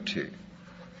peyote.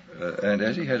 And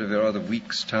as he had a rather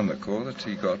weak stomach, all that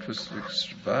he got was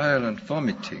violent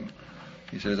vomiting.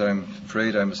 He said, "I'm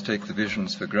afraid I must take the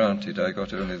visions for granted. I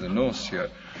got only the nausea."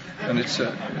 And it's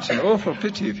an awful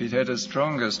pity. If he'd had a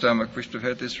stronger stomach, we should have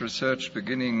had this research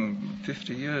beginning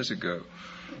 50 years ago.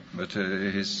 But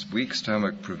his weak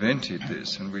stomach prevented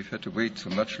this, and we've had to wait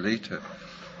till much later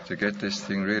to get this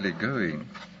thing really going.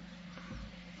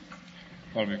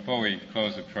 Well, before we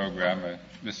close the program,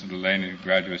 Mr. Delaney,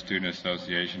 Graduate Student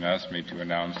Association, asked me to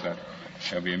announce that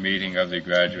there'll be a meeting of the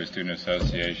Graduate Student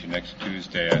Association next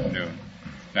Tuesday at noon.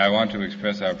 Now, I want to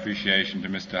express our appreciation to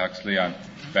Mr. Huxley on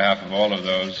behalf of all of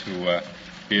those who are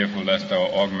fearful lest our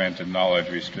augmented knowledge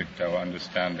restrict our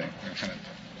understanding.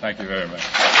 Thank you very much.